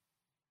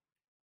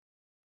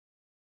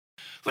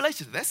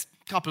 Related to this,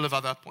 a couple of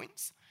other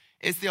points,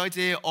 is the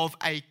idea of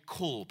a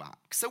callback.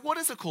 So what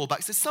is a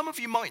callback? So some of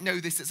you might know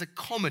this as a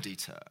comedy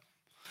term.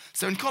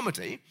 So in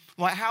comedy,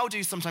 like how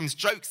do sometimes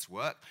jokes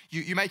work?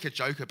 You make a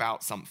joke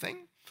about something,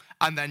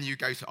 and then you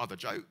go to other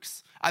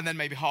jokes, and then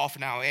maybe half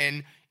an hour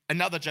in,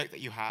 another joke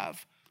that you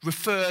have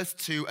refers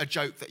to a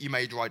joke that you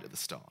made right at the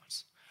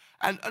start.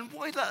 And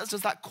why does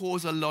that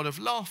cause a lot of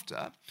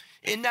laughter?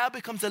 It now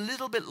becomes a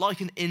little bit like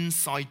an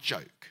inside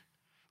joke,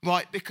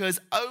 right? Because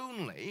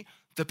only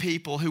the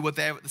people who were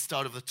there at the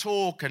start of the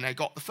talk and they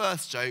got the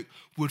first joke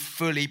would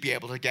fully be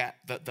able to get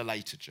the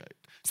later joke.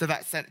 So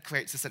that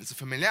creates a sense of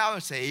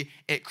familiarity,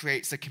 it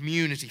creates a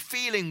community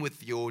feeling with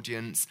the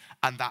audience,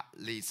 and that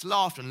leads to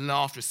laughter, and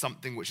laughter is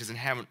something which is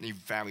inherently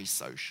very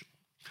social.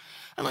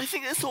 And I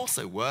think this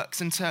also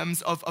works in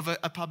terms of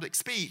a public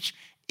speech,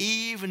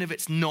 even if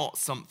it's not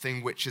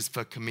something which is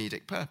for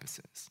comedic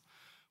purposes.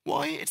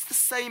 Why? It's the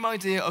same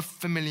idea of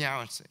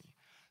familiarity.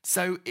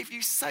 So if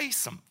you say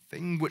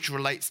something which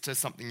relates to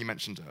something you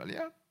mentioned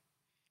earlier,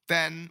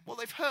 then, well,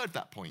 they've heard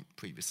that point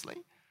previously,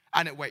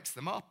 and it wakes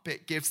them up,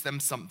 it gives them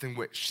something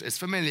which is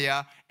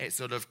familiar, it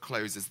sort of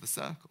closes the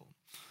circle.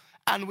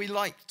 And we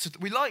like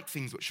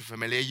things which are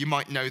familiar. You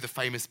might know the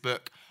famous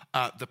book,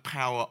 The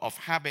Power of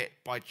Habit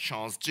by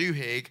Charles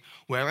Duhigg,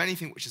 where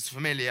anything which is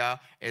familiar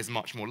is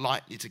much more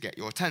likely to get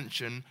your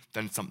attention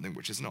than something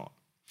which is not.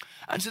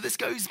 And so this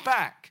goes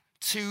back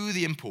to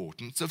the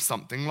importance of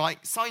something like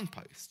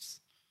signposts.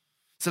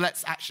 So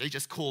let's actually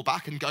just call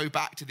back and go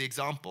back to the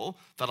example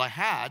that I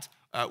had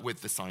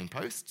with the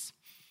signposts.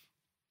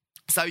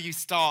 So you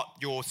start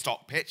your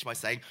stock pitch by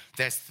saying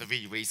there's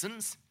 3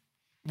 reasons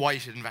why you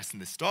should invest in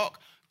this stock: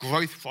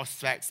 growth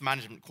prospects,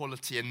 management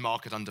quality, and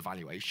market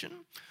undervaluation.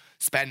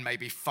 Spend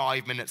maybe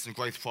 5 minutes on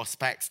growth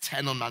prospects,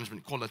 10 on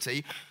management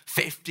quality,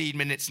 15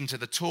 minutes into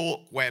the talk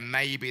where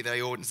maybe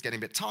the audience is getting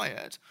a bit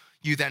tired.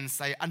 You then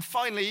say, and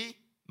finally,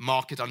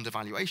 market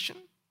undervaluation.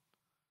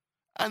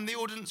 And the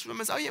audience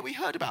remembers, oh yeah, we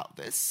heard about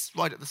this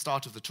right at the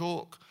start of the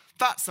talk.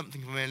 That's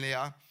something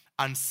familiar.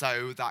 And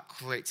so that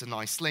creates a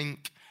nice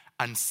link.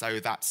 And so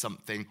that's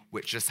something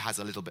which just has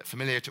a little bit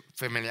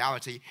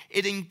familiarity.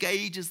 It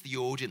engages the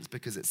audience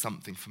because it's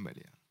something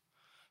familiar.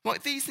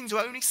 Right, these things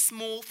are only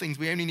small things.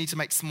 We only need to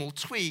make small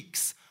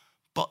tweaks,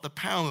 but the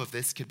power of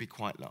this could be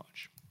quite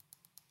large.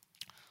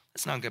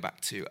 Let's now go back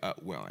to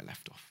where I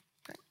left off.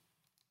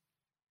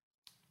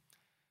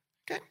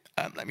 Okay,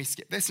 let me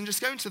skip this and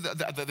just go into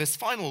this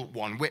final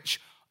one, which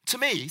to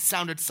me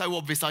sounded so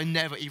obvious I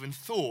never even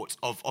thought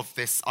of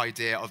this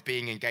idea of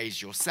being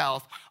engaged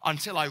yourself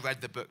until I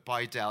read the book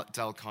by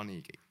Dale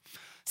Carnegie.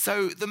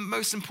 So the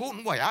most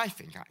important way, I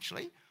think,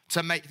 actually,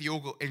 to make the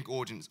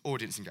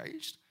audience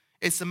engaged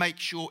is to make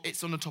sure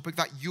it's on a topic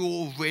that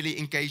you're really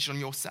engaged on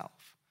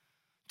yourself.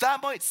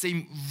 That might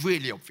seem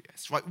really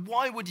obvious, right?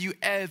 Why would you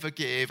ever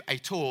give a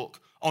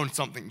talk on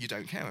something you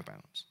don't care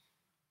about?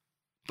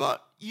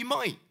 But you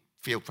might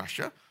feel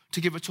pressure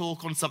to give a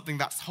talk on something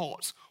that's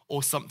hot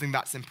or something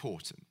that's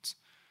important.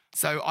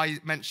 So I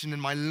mentioned in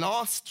my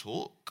last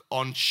talk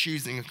on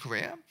choosing a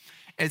career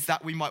is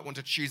that we might want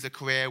to choose a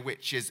career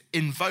which is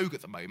in vogue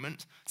at the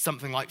moment,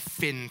 something like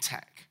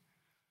fintech.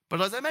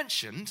 But as I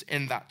mentioned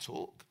in that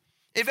talk,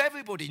 if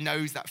everybody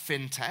knows that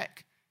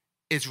fintech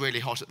is really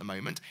hot at the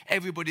moment,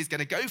 everybody's going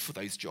to go for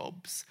those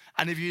jobs.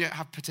 And if you don't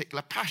have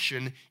particular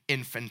passion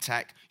in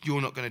fintech,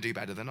 you're not going to do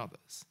better than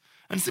others.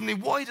 And simply,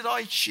 why did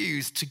I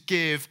choose to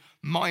give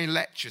my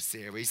lecture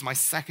series, my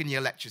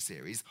second-year lecture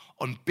series,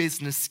 on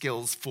business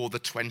skills for the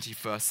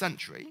 21st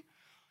century?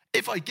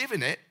 If I'd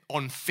given it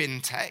on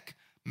fintech,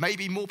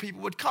 maybe more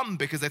people would come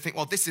because they think,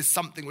 well, this is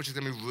something which is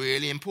going to be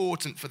really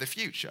important for the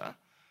future.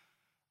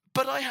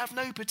 But I have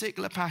no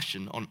particular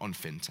passion on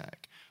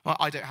fintech. Well,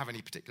 I don't have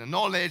any particular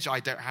knowledge. I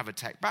don't have a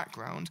tech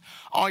background.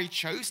 I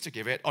chose to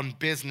give it on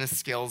business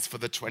skills for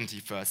the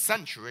 21st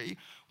century.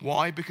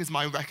 Why? Because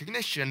my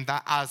recognition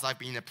that as I've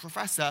been a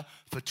professor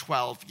for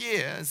 12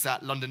 years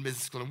at London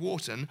Business School in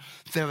Wharton,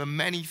 there are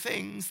many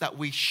things that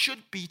we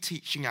should be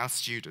teaching our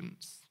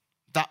students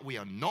that we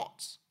are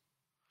not,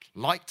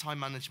 like time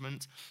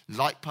management,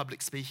 like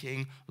public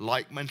speaking,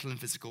 like mental and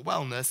physical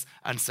wellness,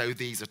 and so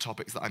these are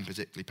topics that I'm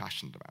particularly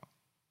passionate about.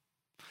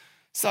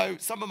 So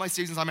some of my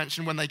students I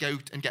mentioned, when they go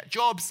and get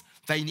jobs,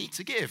 they need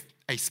to give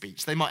a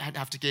speech. They might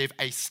have to give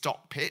a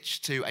stock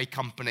pitch to a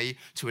company,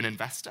 to an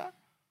investor.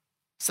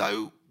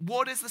 So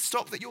what is the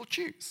stock that you'll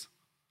choose?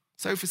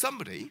 So for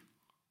somebody,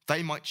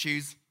 they might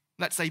choose,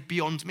 let's say,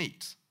 Beyond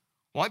Meat.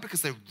 Why?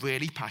 Because they're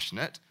really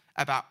passionate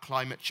about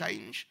climate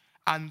change,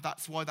 and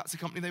that's why that's a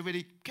company they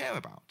really care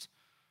about.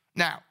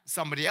 Now,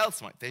 somebody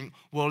else might think,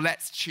 well,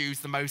 let's choose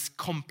the most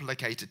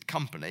complicated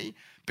company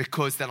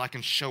because then I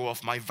can show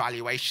off my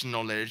valuation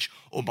knowledge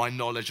or my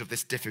knowledge of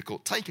this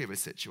difficult takeover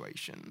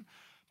situation.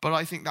 But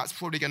I think that's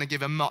probably going to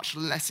give a much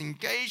less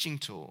engaging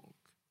talk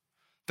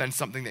than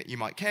something that you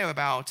might care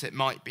about. It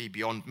might be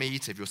Beyond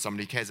Meat if you're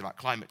somebody who cares about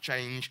climate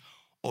change,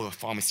 or a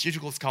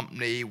pharmaceuticals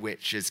company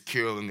which is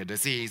curing a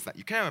disease that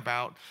you care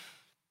about.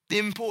 The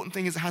important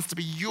thing is it has to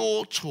be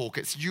your talk,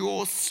 it's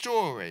your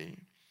story,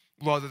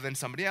 rather than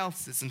somebody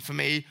else's. And for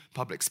me,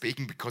 public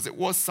speaking, because it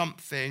was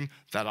something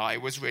that I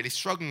was really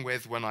struggling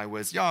with when I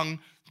was young,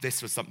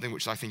 this was something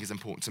which I think is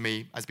important to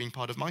me as being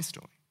part of my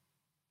story.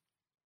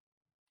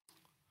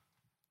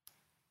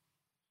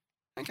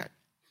 Okay.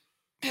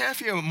 Here are a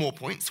few more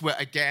points where,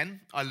 again,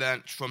 I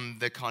learnt from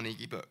the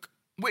Carnegie book,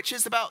 which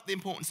is about the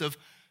importance of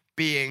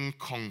being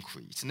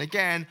concrete. And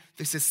again,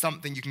 this is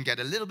something you can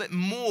get a little bit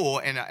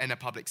more in a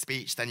public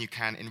speech than you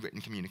can in written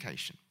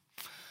communication.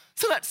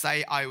 So let's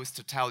say I was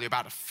to tell you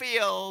about a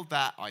field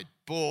that I'd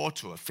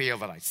bought or a field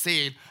that I'd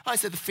seen. I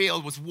said the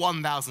field was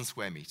 1,000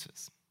 square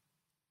meters.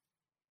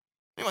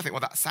 You might think,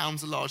 well, that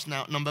sounds a large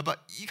number,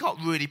 but you can't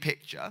really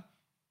picture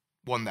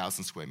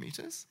 1,000 square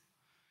meters.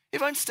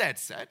 If I instead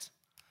said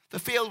the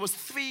field was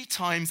 3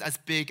 times as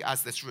big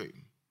as this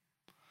room,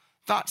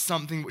 that's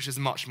something which is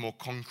much more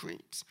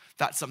concrete.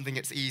 That's something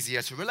it's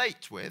easier to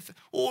relate with.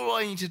 All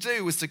I need to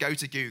do was to go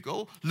to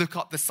Google, look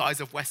up the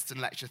size of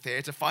Western Lecture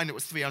Theatre, find it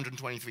was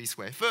 323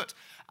 square foot,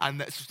 and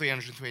that's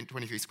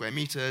 323 square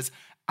meters,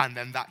 and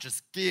then that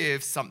just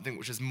gives something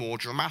which is more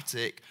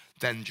dramatic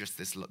than just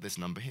this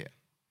number here.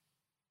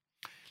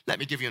 Let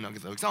me give you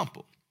another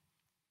example.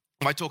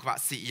 If I talk about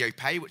CEO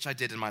pay, which I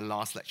did in my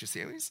last lecture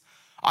series,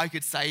 I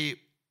could say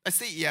a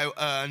CEO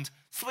earned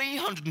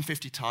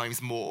 350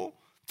 times more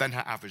than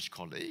her average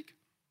colleague.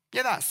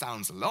 Yeah, that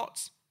sounds a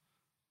lot.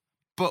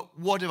 But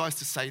what if I was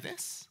to say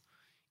this?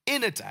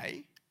 In a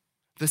day,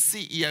 the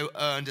CEO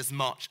earned as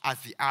much as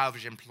the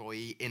average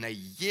employee in a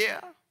year.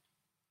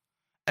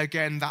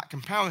 again, that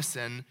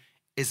comparison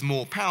is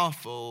more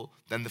powerful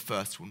than the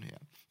first one here.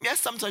 Yes,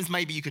 sometimes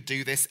maybe you could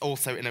do this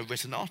also in a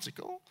written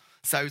article.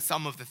 So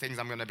some of the things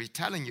I'm going to be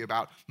telling you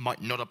about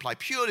might not apply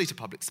purely to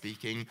public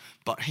speaking,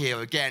 but here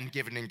again,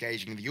 given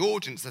engaging the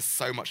audience is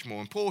so much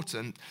more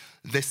important,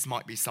 this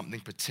might be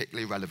something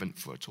particularly relevant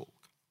for a talk.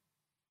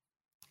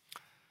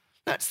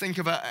 Let's think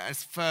of it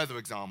as further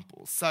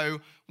examples.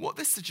 So what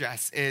this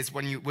suggests is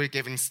when we're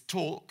giving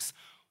talks,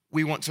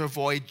 we want to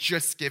avoid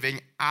just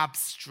giving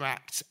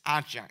abstract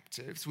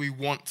adjectives. We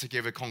want to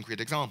give a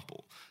concrete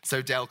example.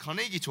 So Dale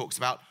Carnegie talks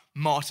about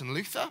Martin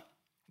Luther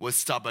was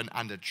stubborn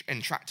and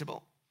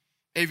intractable.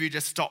 If you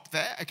just stop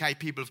there, okay,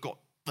 people have got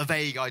a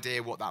vague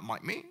idea what that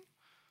might mean.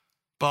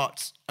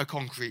 But a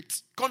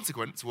concrete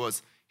consequence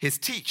was his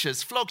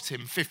teachers flogged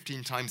him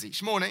 15 times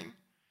each morning.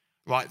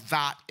 Right,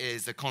 that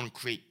is a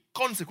concrete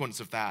consequence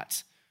of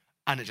that,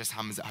 and it just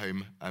hammers it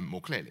home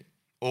more clearly.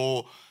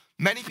 Or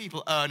many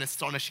people earn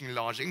astonishingly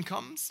large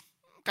incomes.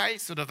 Okay,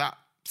 sort of that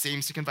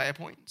seems to convey a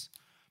point.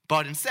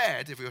 But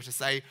instead, if we were to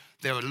say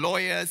there are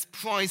lawyers,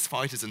 prize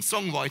fighters, and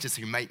songwriters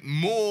who make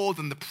more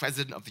than the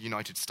President of the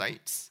United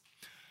States,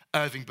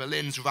 Irving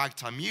Berlin's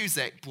ragtime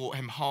music brought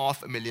him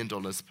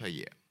 $500,000 per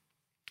year.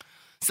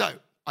 So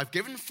I've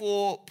given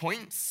 4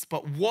 points,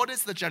 but what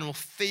is the general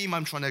theme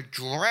I'm trying to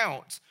draw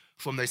out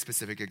from those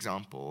specific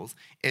examples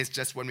is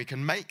just when we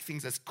can make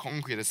things as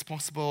concrete as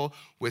possible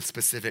with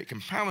specific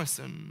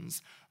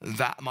comparisons,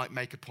 that might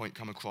make a point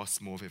come across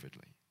more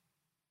vividly.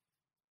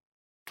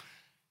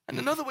 And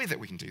another way that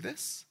we can do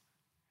this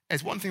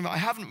is one thing that I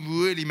haven't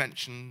really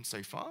mentioned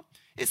so far,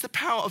 is the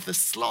power of the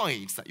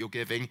slides that you're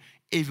giving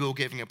if you're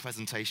giving a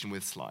presentation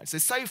with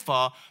slides. So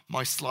far,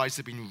 my slides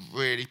have been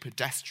really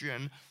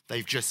pedestrian.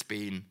 They've just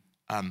been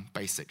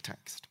basic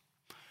text.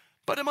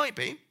 But it might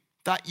be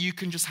that you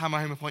can just hammer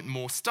home a point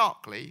more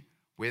starkly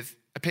with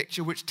a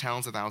picture which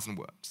tells 1,000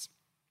 words.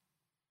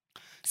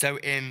 So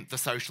in The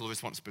Social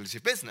Responsibility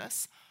of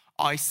Business,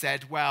 I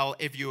said, well,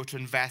 if you were to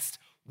invest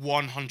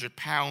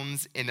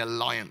 £100 in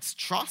Alliance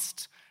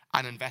Trust,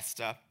 an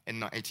investor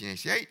in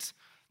 1888,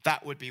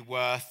 that would be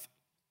worth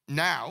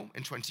now,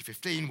 in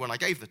 2015, when I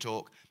gave the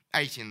talk,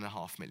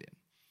 18.5 million.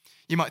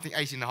 You might think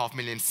 18.5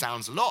 million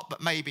sounds a lot,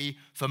 but maybe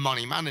for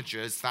money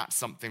managers, that's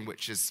something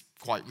which is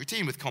quite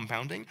routine with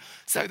compounding.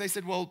 So they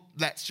said, well,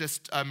 let's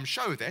just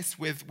show this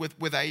with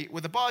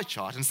a bar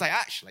chart and say,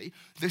 actually,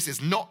 this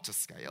is not to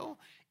scale.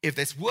 If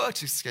this were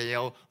to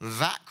scale,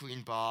 that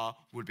green bar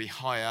would be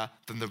higher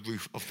than the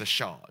roof of the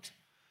Shard.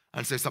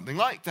 And so something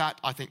like that,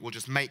 I think, will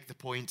just make the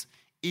point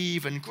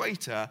even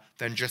greater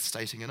than just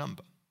stating a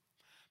number.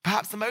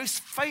 Perhaps the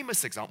most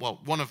famous example,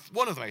 well,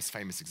 one of the most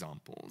famous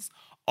examples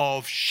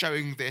of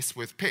showing this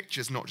with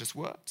pictures, not just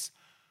words,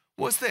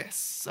 was this.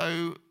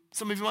 So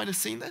some of you might have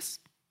seen this.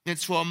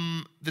 It's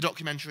from the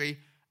documentary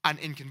An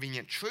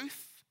Inconvenient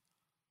Truth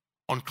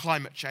on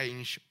climate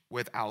change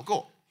with Al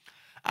Gore.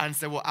 And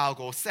so what Al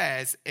Gore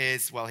says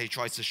is, well, he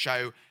tries to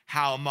show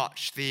how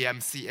much the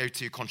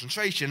CO2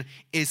 concentration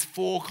is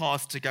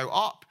forecast to go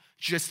up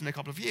just in a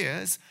couple of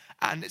years.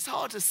 And it's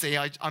hard to see.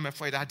 I'm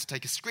afraid I had to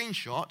take a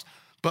screenshot.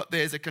 But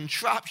there's a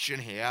contraption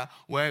here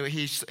where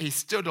he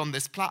stood on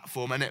this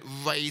platform and it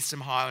raised him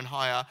higher and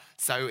higher.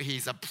 So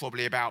he's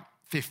probably about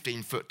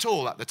 15 foot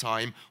tall at the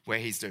time where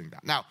he's doing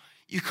that. Now,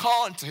 you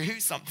can't do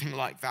something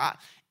like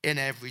that in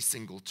every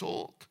single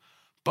talk.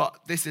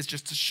 But this is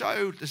just to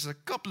show there's a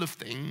couple of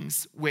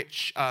things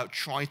which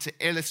try to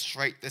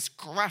illustrate this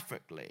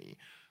graphically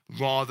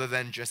rather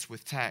than just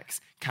with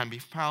text can be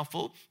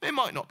powerful. It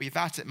might not be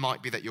that. It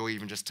might be that you're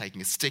even just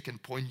taking a stick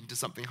and pointing to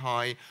something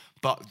high.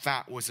 But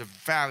that was a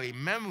very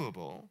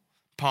memorable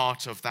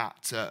part of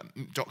that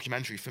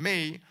documentary for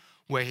me,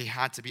 where he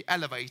had to be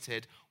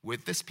elevated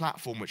with this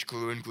platform which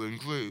grew and grew and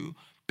grew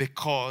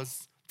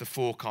because the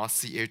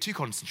forecast CO2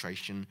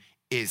 concentration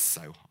is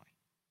so high.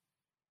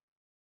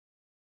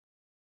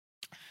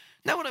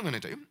 Now what I'm going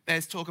to do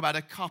is talk about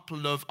a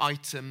couple of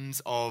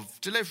items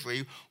of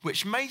delivery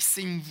which may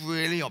seem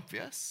really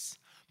obvious,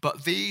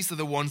 but these are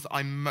the ones that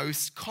I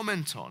most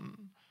comment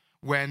on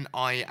when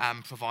I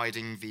am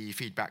providing the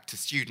feedback to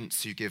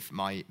students who give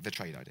the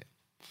trade idea.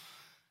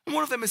 And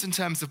one of them is in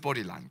terms of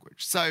body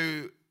language.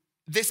 So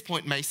this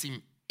point may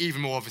seem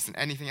even more obvious than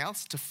anything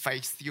else, to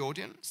face the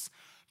audience,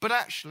 but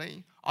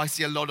actually I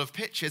see a lot of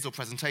pitches or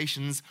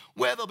presentations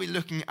where they'll be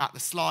looking at the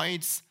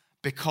slides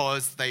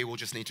because they will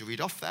just need to read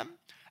off them.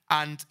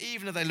 And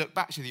even if they look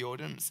back to the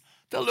audience,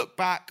 they'll look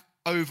back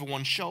over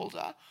one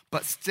shoulder,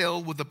 but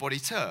still with the body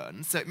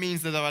turned. So it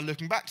means that they are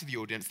looking back to the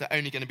audience, they're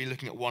only going to be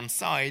looking at one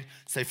side.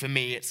 So for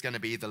me, it's going to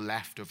be the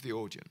left of the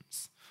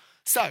audience.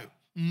 So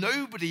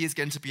nobody is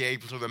going to be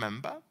able to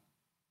remember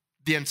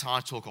the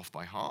entire talk off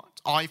by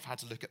heart. I've had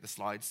to look at the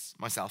slides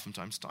myself from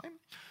time to time.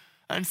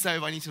 And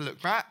so I need to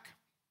look back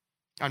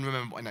and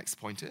remember what my next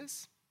point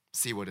is,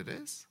 see what it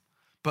is.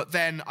 But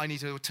then I need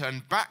to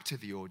turn back to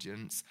the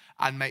audience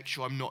and make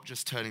sure I'm not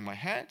just turning my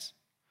head,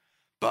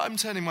 but I'm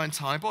turning my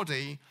entire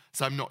body,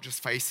 so I'm not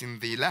just facing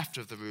the left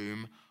of the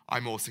room,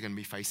 I'm also going to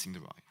be facing the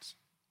right.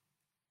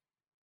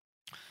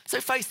 So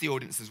face the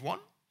audience is one.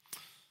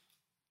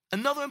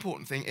 Another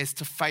important thing is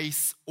to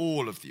face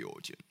all of the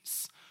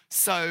audience.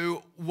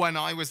 So when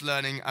I was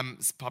learning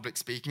public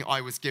speaking,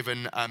 I was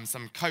given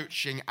some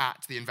coaching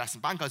at the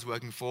investment bank I was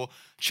working for,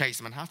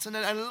 Chase Manhattan,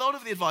 and a lot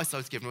of the advice I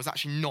was given was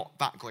actually not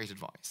that great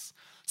advice.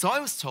 So I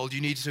was told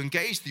you needed to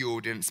engage the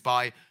audience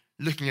by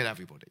looking at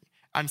everybody.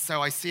 And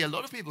so I see a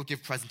lot of people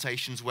give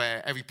presentations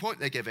where every point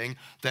they're giving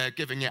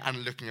it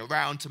and looking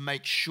around to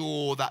make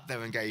sure that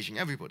they're engaging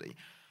everybody.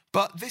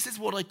 But this is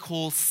what I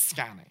call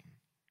scanning.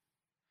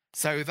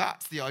 So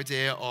that's the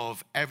idea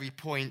of every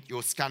point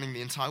you're scanning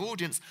the entire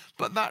audience,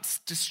 but that's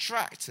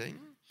distracting,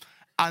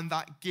 and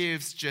that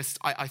gives just,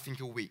 I think,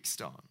 a weak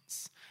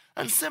stance.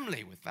 And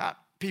similarly with that,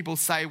 people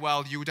say,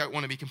 well, you don't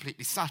want to be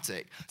completely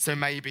static, so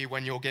maybe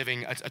when you're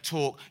giving a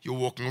talk, you're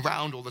walking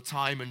around all the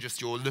time and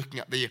just you're looking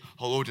at the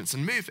whole audience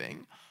and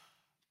moving.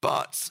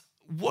 But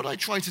what I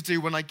tried to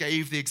do when I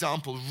gave the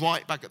example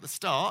right back at the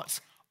start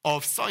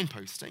of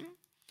signposting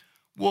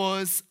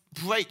was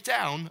break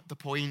down the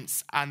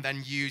points and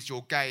then use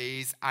your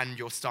gaze and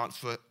your stance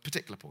for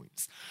particular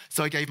points.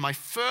 So I gave my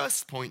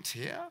first point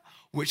here,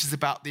 which is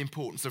about the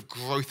importance of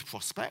growth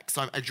prospects.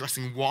 So I'm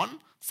addressing one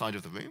side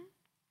of the room.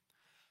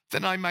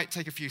 Then I might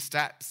take a few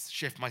steps,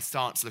 shift my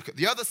stance, look at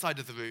the other side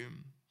of the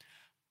room,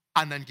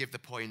 and then give the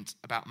point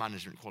about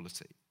management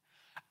quality.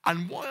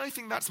 And why I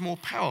think that's more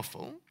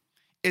powerful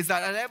is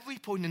that at every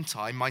point in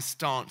time, my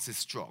stance is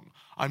strong.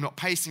 I'm not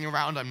pacing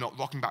around, I'm not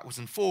rocking backwards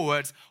and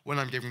forwards when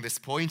I'm giving this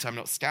point, I'm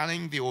not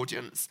scanning the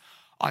audience.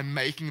 I'm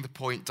making the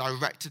point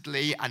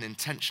directly and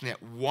intentionally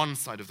at one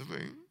side of the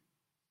room.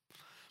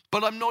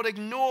 But I'm not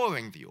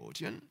ignoring the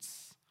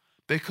audience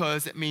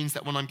because it means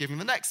that when I'm giving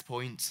the next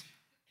point,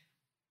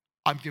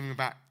 I'm giving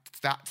back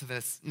that to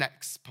this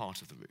next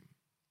part of the room.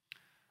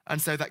 And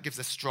so that gives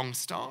a strong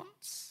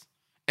stance.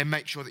 It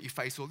makes sure that you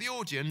face all the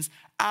audience,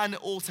 and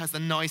it also has a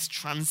nice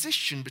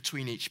transition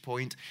between each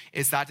point,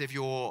 is that if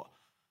you're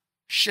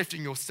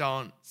shifting your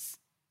stance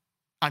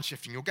and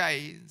shifting your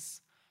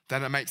gaze,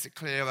 then it makes it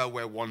clearer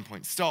where one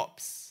point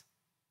stops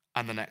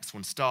and the next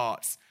one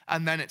starts.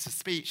 And then it's a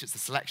speech, it's a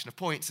selection of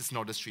points, it's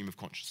not a stream of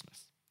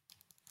consciousness.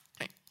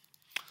 Okay.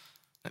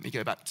 Let me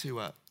go back to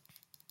where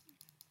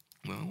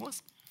I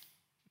was.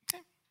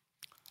 Okay.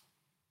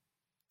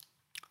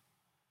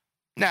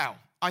 Now,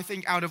 I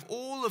think out of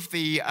all of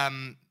the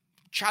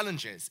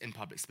challenges in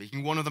public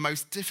speaking, one of the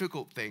most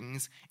difficult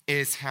things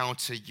is how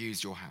to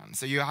use your hands.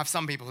 So you have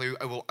some people who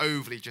will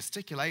overly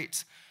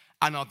gesticulate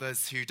and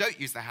others who don't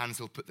use their hands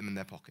will put them in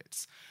their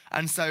pockets.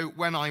 And so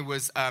when I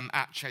was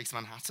at Chase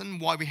Manhattan,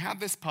 why we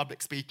had this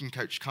public speaking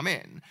coach come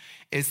in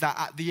is that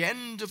at the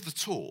end of the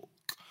talk,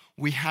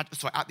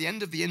 at the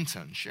end of the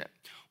internship,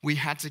 we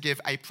had to give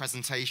a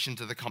presentation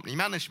to the company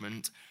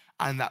management,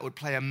 and that would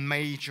play a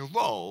major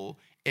role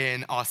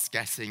in us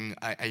getting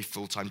a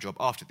full-time job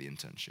after the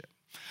internship.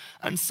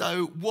 And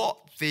so what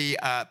the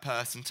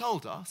person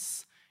told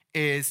us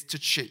is to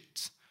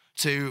cheat,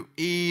 to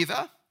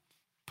either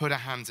put our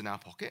hands in our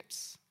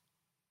pockets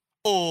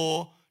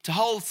or to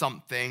hold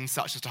something,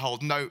 such as to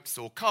hold notes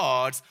or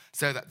cards,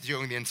 so that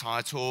during the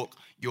entire talk,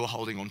 you're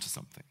holding on to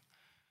something.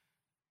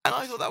 And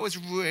I thought that was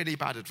really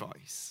bad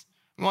advice,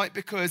 right?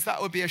 Because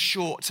that would be a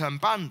short-term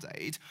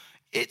band-aid.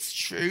 It's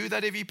true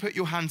that if you put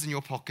your hands in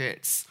your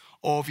pockets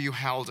or if you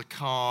held a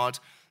card,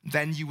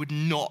 then you would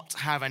not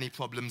have any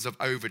problems of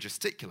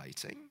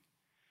over-gesticulating.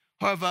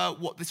 However,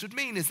 what this would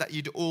mean is that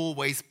you'd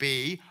always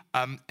be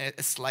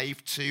a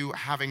slave to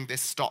having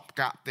this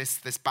stopgap, this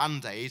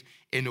band-aid,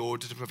 in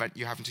order to prevent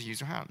you having to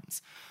use your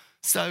hands.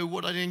 So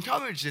what I'd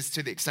encourage is,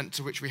 to the extent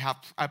to which we have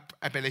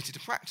ability to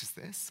practice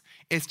this,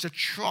 is to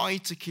try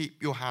to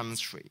keep your hands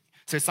free.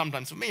 So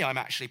sometimes for me, I'm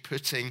actually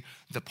putting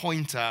the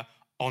pointer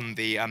on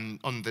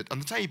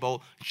the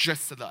table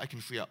just so that I can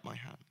free up my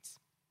hands.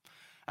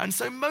 And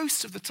so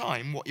most of the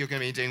time, what you're going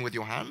to be doing with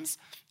your hands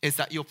is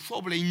that you're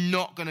probably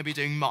not going to be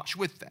doing much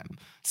with them.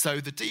 So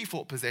the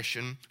default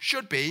position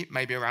should be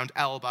maybe around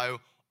elbow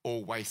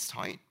or waist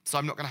height. So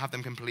I'm not going to have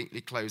them completely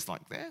closed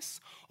like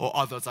this, or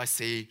others I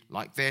see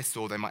like this,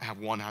 or they might have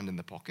one hand in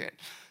the pocket.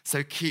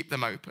 So keep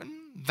them open.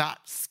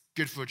 That's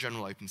good for a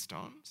general open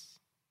stance.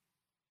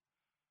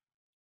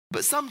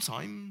 But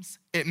sometimes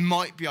it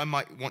might be I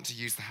might want to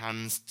use the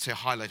hands to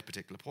highlight a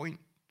particular point.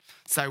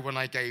 So when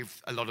I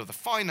gave a lot of the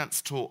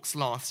finance talks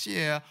last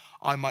year,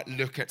 I might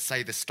look at,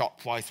 say, the stock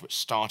price, which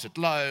started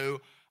low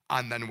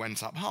and then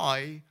went up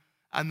high.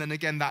 And then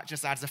again, that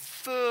just adds a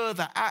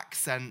further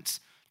accent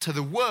to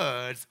the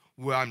words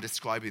where I'm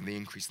describing the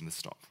increase in the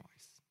stock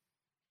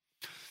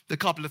price. The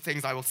couple of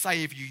things I will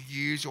say if you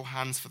use your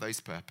hands for those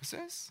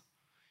purposes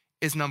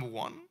is, number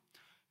one,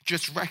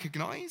 just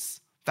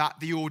recognize that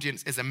the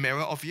audience is a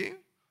mirror of you.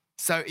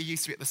 So it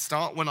used to be at the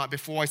start,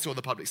 before I saw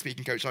the public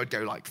speaking coach, I would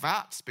go like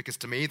that, because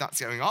to me, that's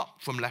going up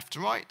from left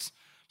to right.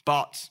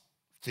 But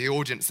the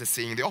audience is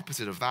seeing the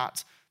opposite of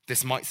that.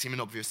 This might seem an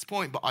obvious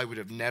point, but I would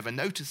have never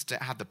noticed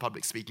it had the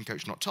public speaking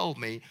coach not told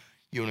me,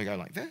 you want to go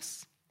like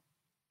this.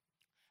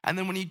 And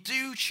then when you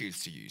do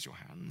choose to use your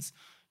hands,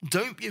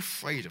 don't be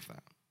afraid of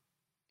that.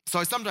 So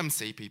I sometimes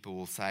see people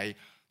will say,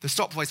 the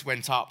stock price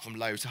went up from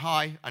low to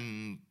high,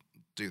 and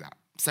do that.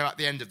 So at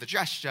the end of the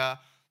gesture,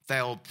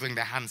 they'll bring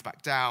their hands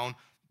back down.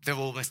 They're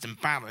almost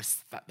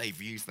embarrassed that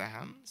they've used their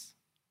hands.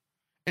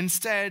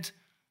 Instead,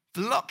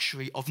 the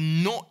luxury of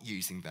not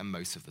using them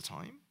most of the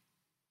time,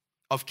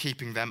 of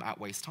keeping them at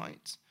waist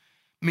height,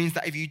 means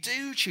that if you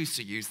do choose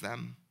to use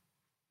them,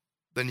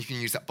 then you can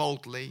use that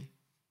boldly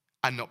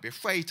and not be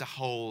afraid to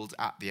hold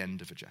at the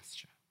end of a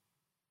gesture.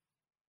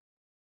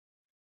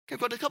 Okay, I've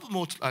got a couple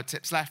more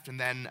tips left and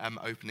then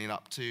opening it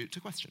up to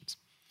questions.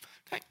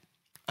 Okay.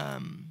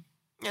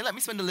 Let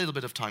me spend a little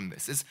bit of time on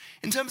this.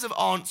 In terms of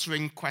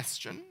answering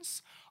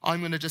questions,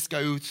 I'm going to just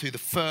go to the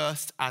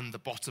first and the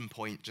bottom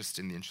point just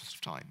in the interest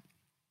of time.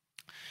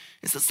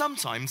 It's that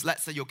sometimes,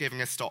 let's say you're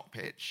giving a stock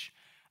pitch,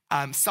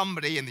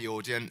 somebody in the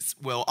audience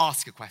will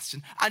ask a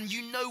question, and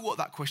you know what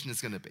that question is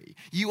going to be.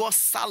 You are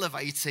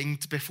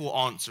salivating before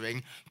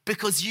answering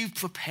because you've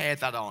prepared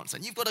that answer,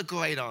 and you've got a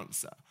great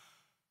answer.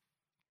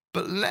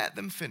 But let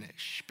them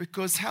finish,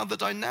 because how the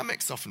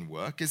dynamics often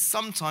work is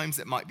sometimes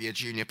it might be a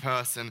junior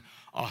person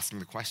asking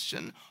the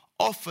question.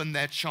 Often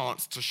their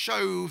chance to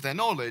show their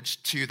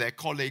knowledge to their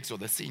colleagues or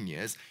their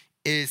seniors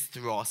is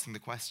through asking the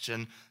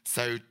question.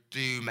 So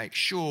do make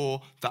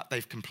sure that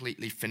they've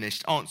completely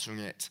finished answering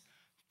it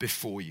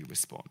before you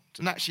respond.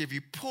 And actually, if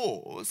you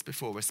pause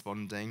before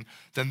responding,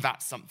 then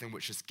that's something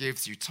which just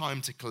gives you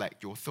time to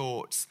collect your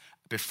thoughts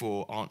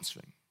before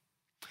answering.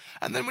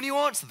 And then when you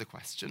answer the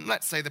question,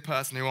 let's say the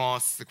person who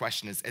asks the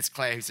question is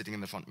Claire, who's sitting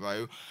in the front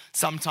row.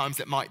 Sometimes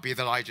it might be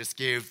that I just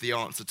give the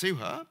answer to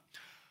her.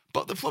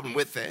 But the problem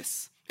with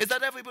this is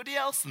that everybody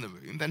else in the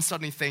room then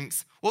suddenly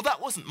thinks, well,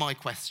 that wasn't my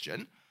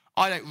question.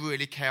 I don't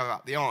really care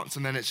about the answer.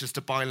 And then it's just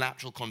a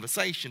bilateral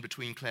conversation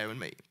between Claire and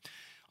me.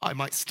 I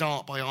might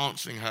start by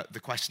answering the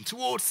question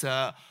towards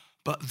her,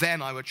 but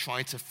then I would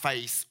try to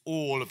face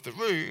all of the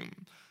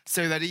room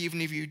so that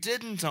even if you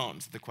didn't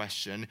answer the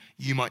question,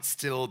 you might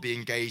still be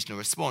engaged in a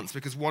response.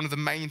 Because one of the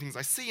main things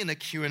I see in a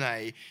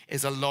Q&A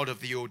is a lot of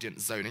the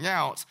audience zoning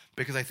out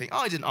because they think,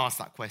 I didn't ask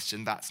that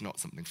question, that's not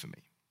something for me.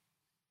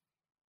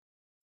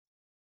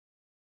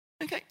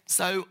 Okay,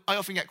 so I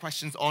often get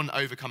questions on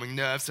overcoming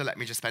nerves, so let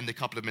me just spend a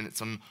couple of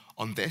minutes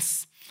on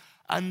this.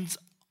 And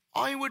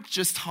I would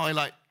just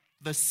highlight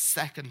the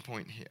second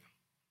point here,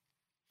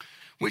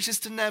 which is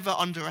to never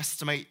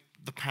underestimate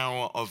the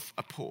power of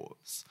a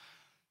pause.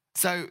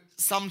 So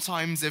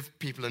sometimes if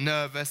people are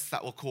nervous,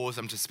 that will cause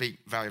them to speak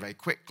very, very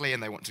quickly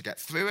and they want to get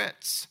through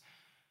it.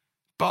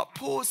 But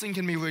pausing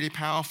can be really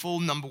powerful.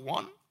 Number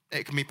one,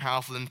 it can be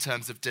powerful in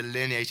terms of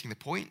delineating the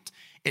point.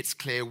 It's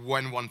clear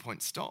when one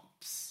point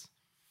stops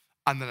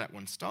and the next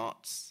one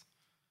starts.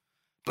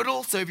 But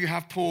also if you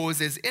have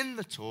pauses in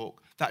the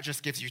talk, that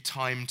just gives you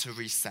time to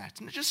reset.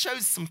 And it just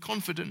shows some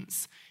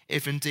confidence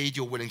if indeed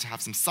you're willing to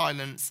have some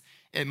silence.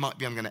 It might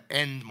be I'm going to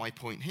end my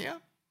point here.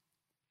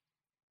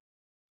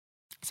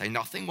 Say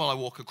nothing while I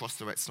walk across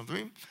the rest of the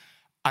room.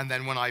 And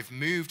then when I've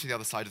moved to the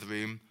other side of the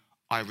room,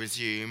 I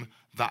resume.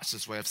 That's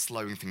just a way of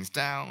slowing things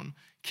down,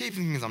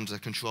 keeping things under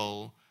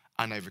control,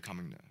 and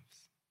overcoming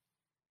nerves.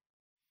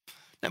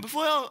 Now,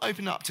 before I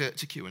open up to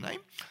Q&A,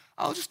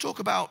 I'll just talk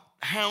about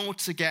how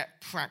to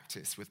get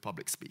practice with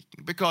public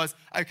speaking. Because,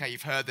 okay,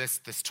 you've heard this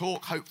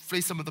talk.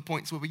 Hopefully some of the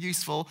points will be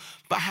useful.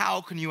 But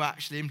how can you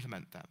actually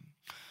implement them?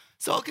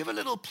 So I'll give a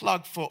little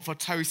plug for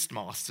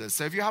Toastmasters.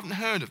 So if you haven't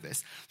heard of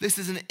this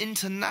is an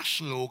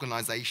international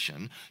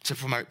organisation to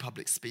promote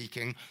public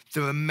speaking.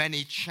 There are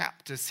many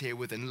chapters here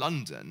within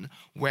London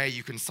where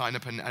you can sign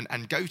up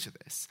and go to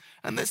this.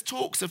 And there's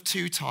talks of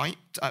two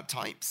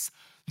types.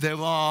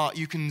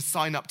 You can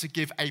sign up to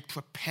give a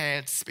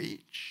prepared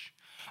speech.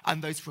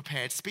 And those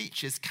prepared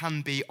speeches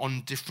can be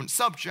on different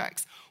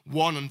subjects,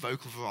 one on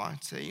vocal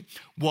variety,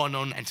 one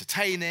on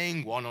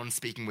entertaining, one on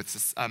speaking with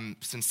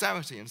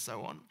sincerity, and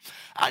so on.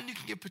 And you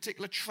can give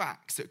particular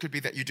tracks. So it could be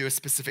that you do a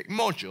specific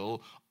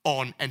module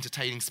on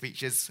entertaining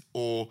speeches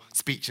or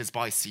speeches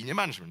by senior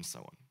management, and so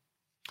on.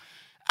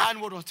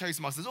 And what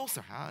Toastmasters also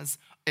has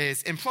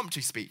is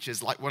impromptu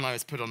speeches, like when I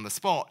was put on the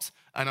spot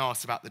and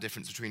asked about the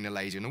difference between a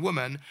lady and a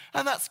woman.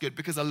 And that's good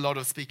because a lot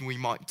of speaking we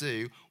might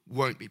do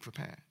won't be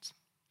prepared.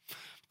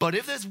 But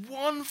if there's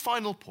one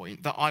final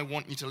point that I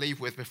want you to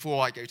leave with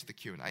before I go to the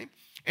Q&A,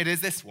 it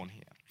is this one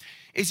here,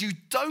 is you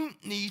don't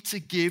need to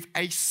give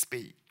a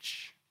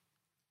speech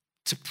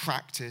to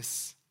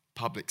practice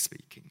public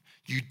speaking.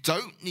 You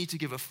don't need to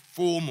give a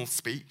formal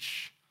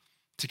speech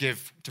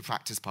to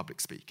practice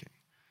public speaking.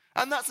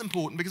 And that's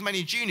important because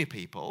many junior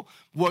people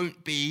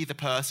won't be the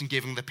person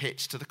giving the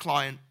pitch to the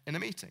client in a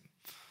meeting.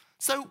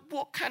 So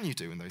what can you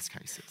do in those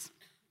cases?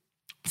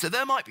 So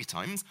there might be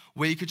times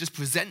where you could just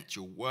present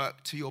your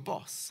work to your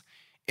boss.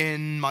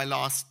 In my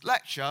last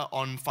lecture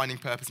on finding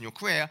purpose in your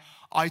career,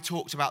 I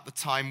talked about the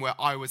time where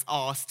I was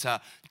asked to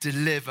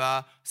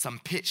deliver some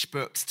pitch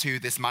books to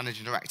this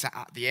managing director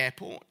at the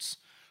airport.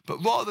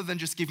 But rather than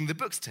just giving the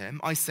books to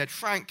him, I said,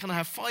 Frank, can I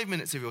have 5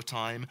 minutes of your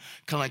time?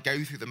 Can I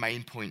go through the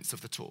main points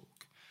of the talk?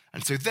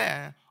 And so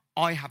there,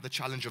 I had the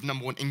challenge of,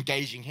 number one,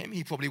 engaging him.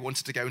 He probably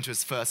wanted to go into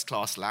his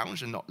first-class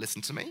lounge and not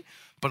listen to me,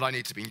 but I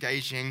need to be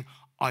engaging,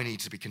 I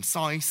need to be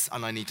concise,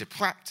 and I need to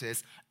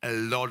practice a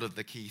lot of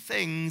the key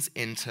things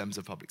in terms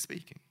of public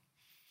speaking.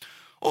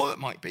 Or it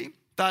might be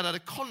that at a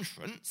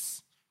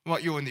conference,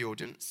 right, you're in the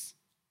audience,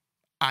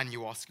 and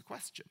you ask a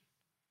question.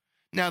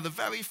 Now, the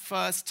very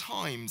first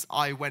times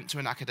I went to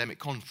an academic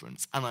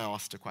conference and I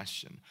asked a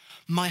question,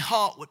 my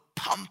heart would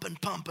pump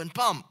and pump and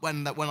pump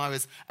when I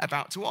was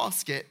about to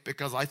ask it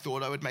because I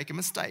thought I would make a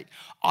mistake.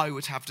 I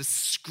would have to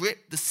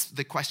script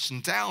the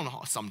question down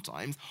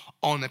sometimes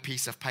on a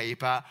piece of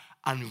paper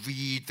and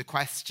read the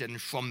question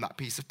from that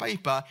piece of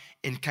paper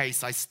in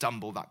case I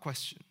stumbled that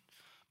question.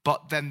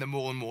 But then the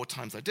more and more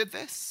times I did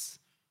this,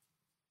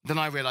 then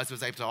I realized I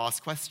was able to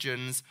ask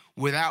questions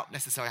without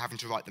necessarily having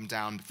to write them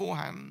down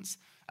beforehand.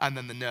 And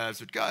then the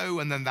nerves would go,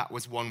 and then that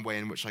was one way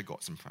in which I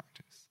got some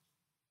practice.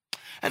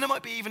 And it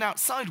might be even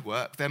outside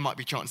work, there might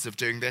be chances of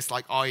doing this,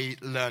 like I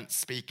learnt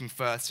speaking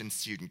first in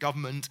student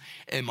government,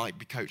 it might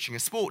be coaching a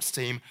sports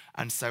team,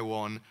 and so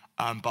on,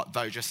 but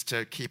though just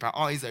to keep our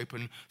eyes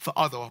open for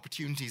other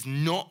opportunities,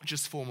 not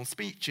just formal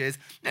speeches,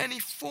 any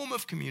form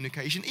of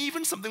communication,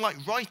 even something like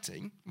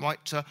writing,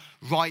 right? To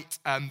write,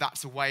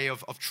 that's a way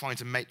of trying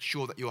to make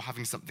sure that you're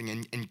having something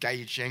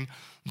engaging,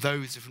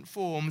 those different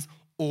forms.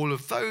 All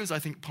of those, I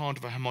think, part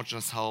of a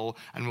homogenous whole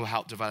and will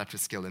help develop a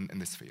skill in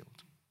this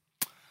field.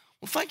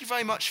 Well, thank you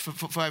very much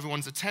for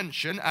everyone's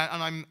attention.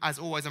 And as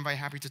always, I'm very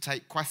happy to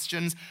take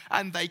questions.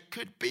 And they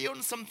could be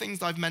on some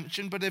things I've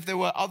mentioned, but if there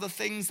were other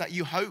things that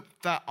you hope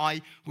that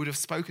I would have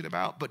spoken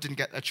about but didn't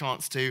get a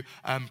chance to,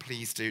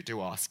 please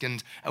do ask.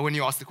 And when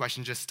you ask the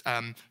question, just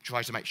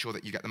try to make sure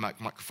that you get the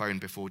microphone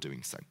before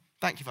doing so.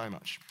 Thank you very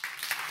much.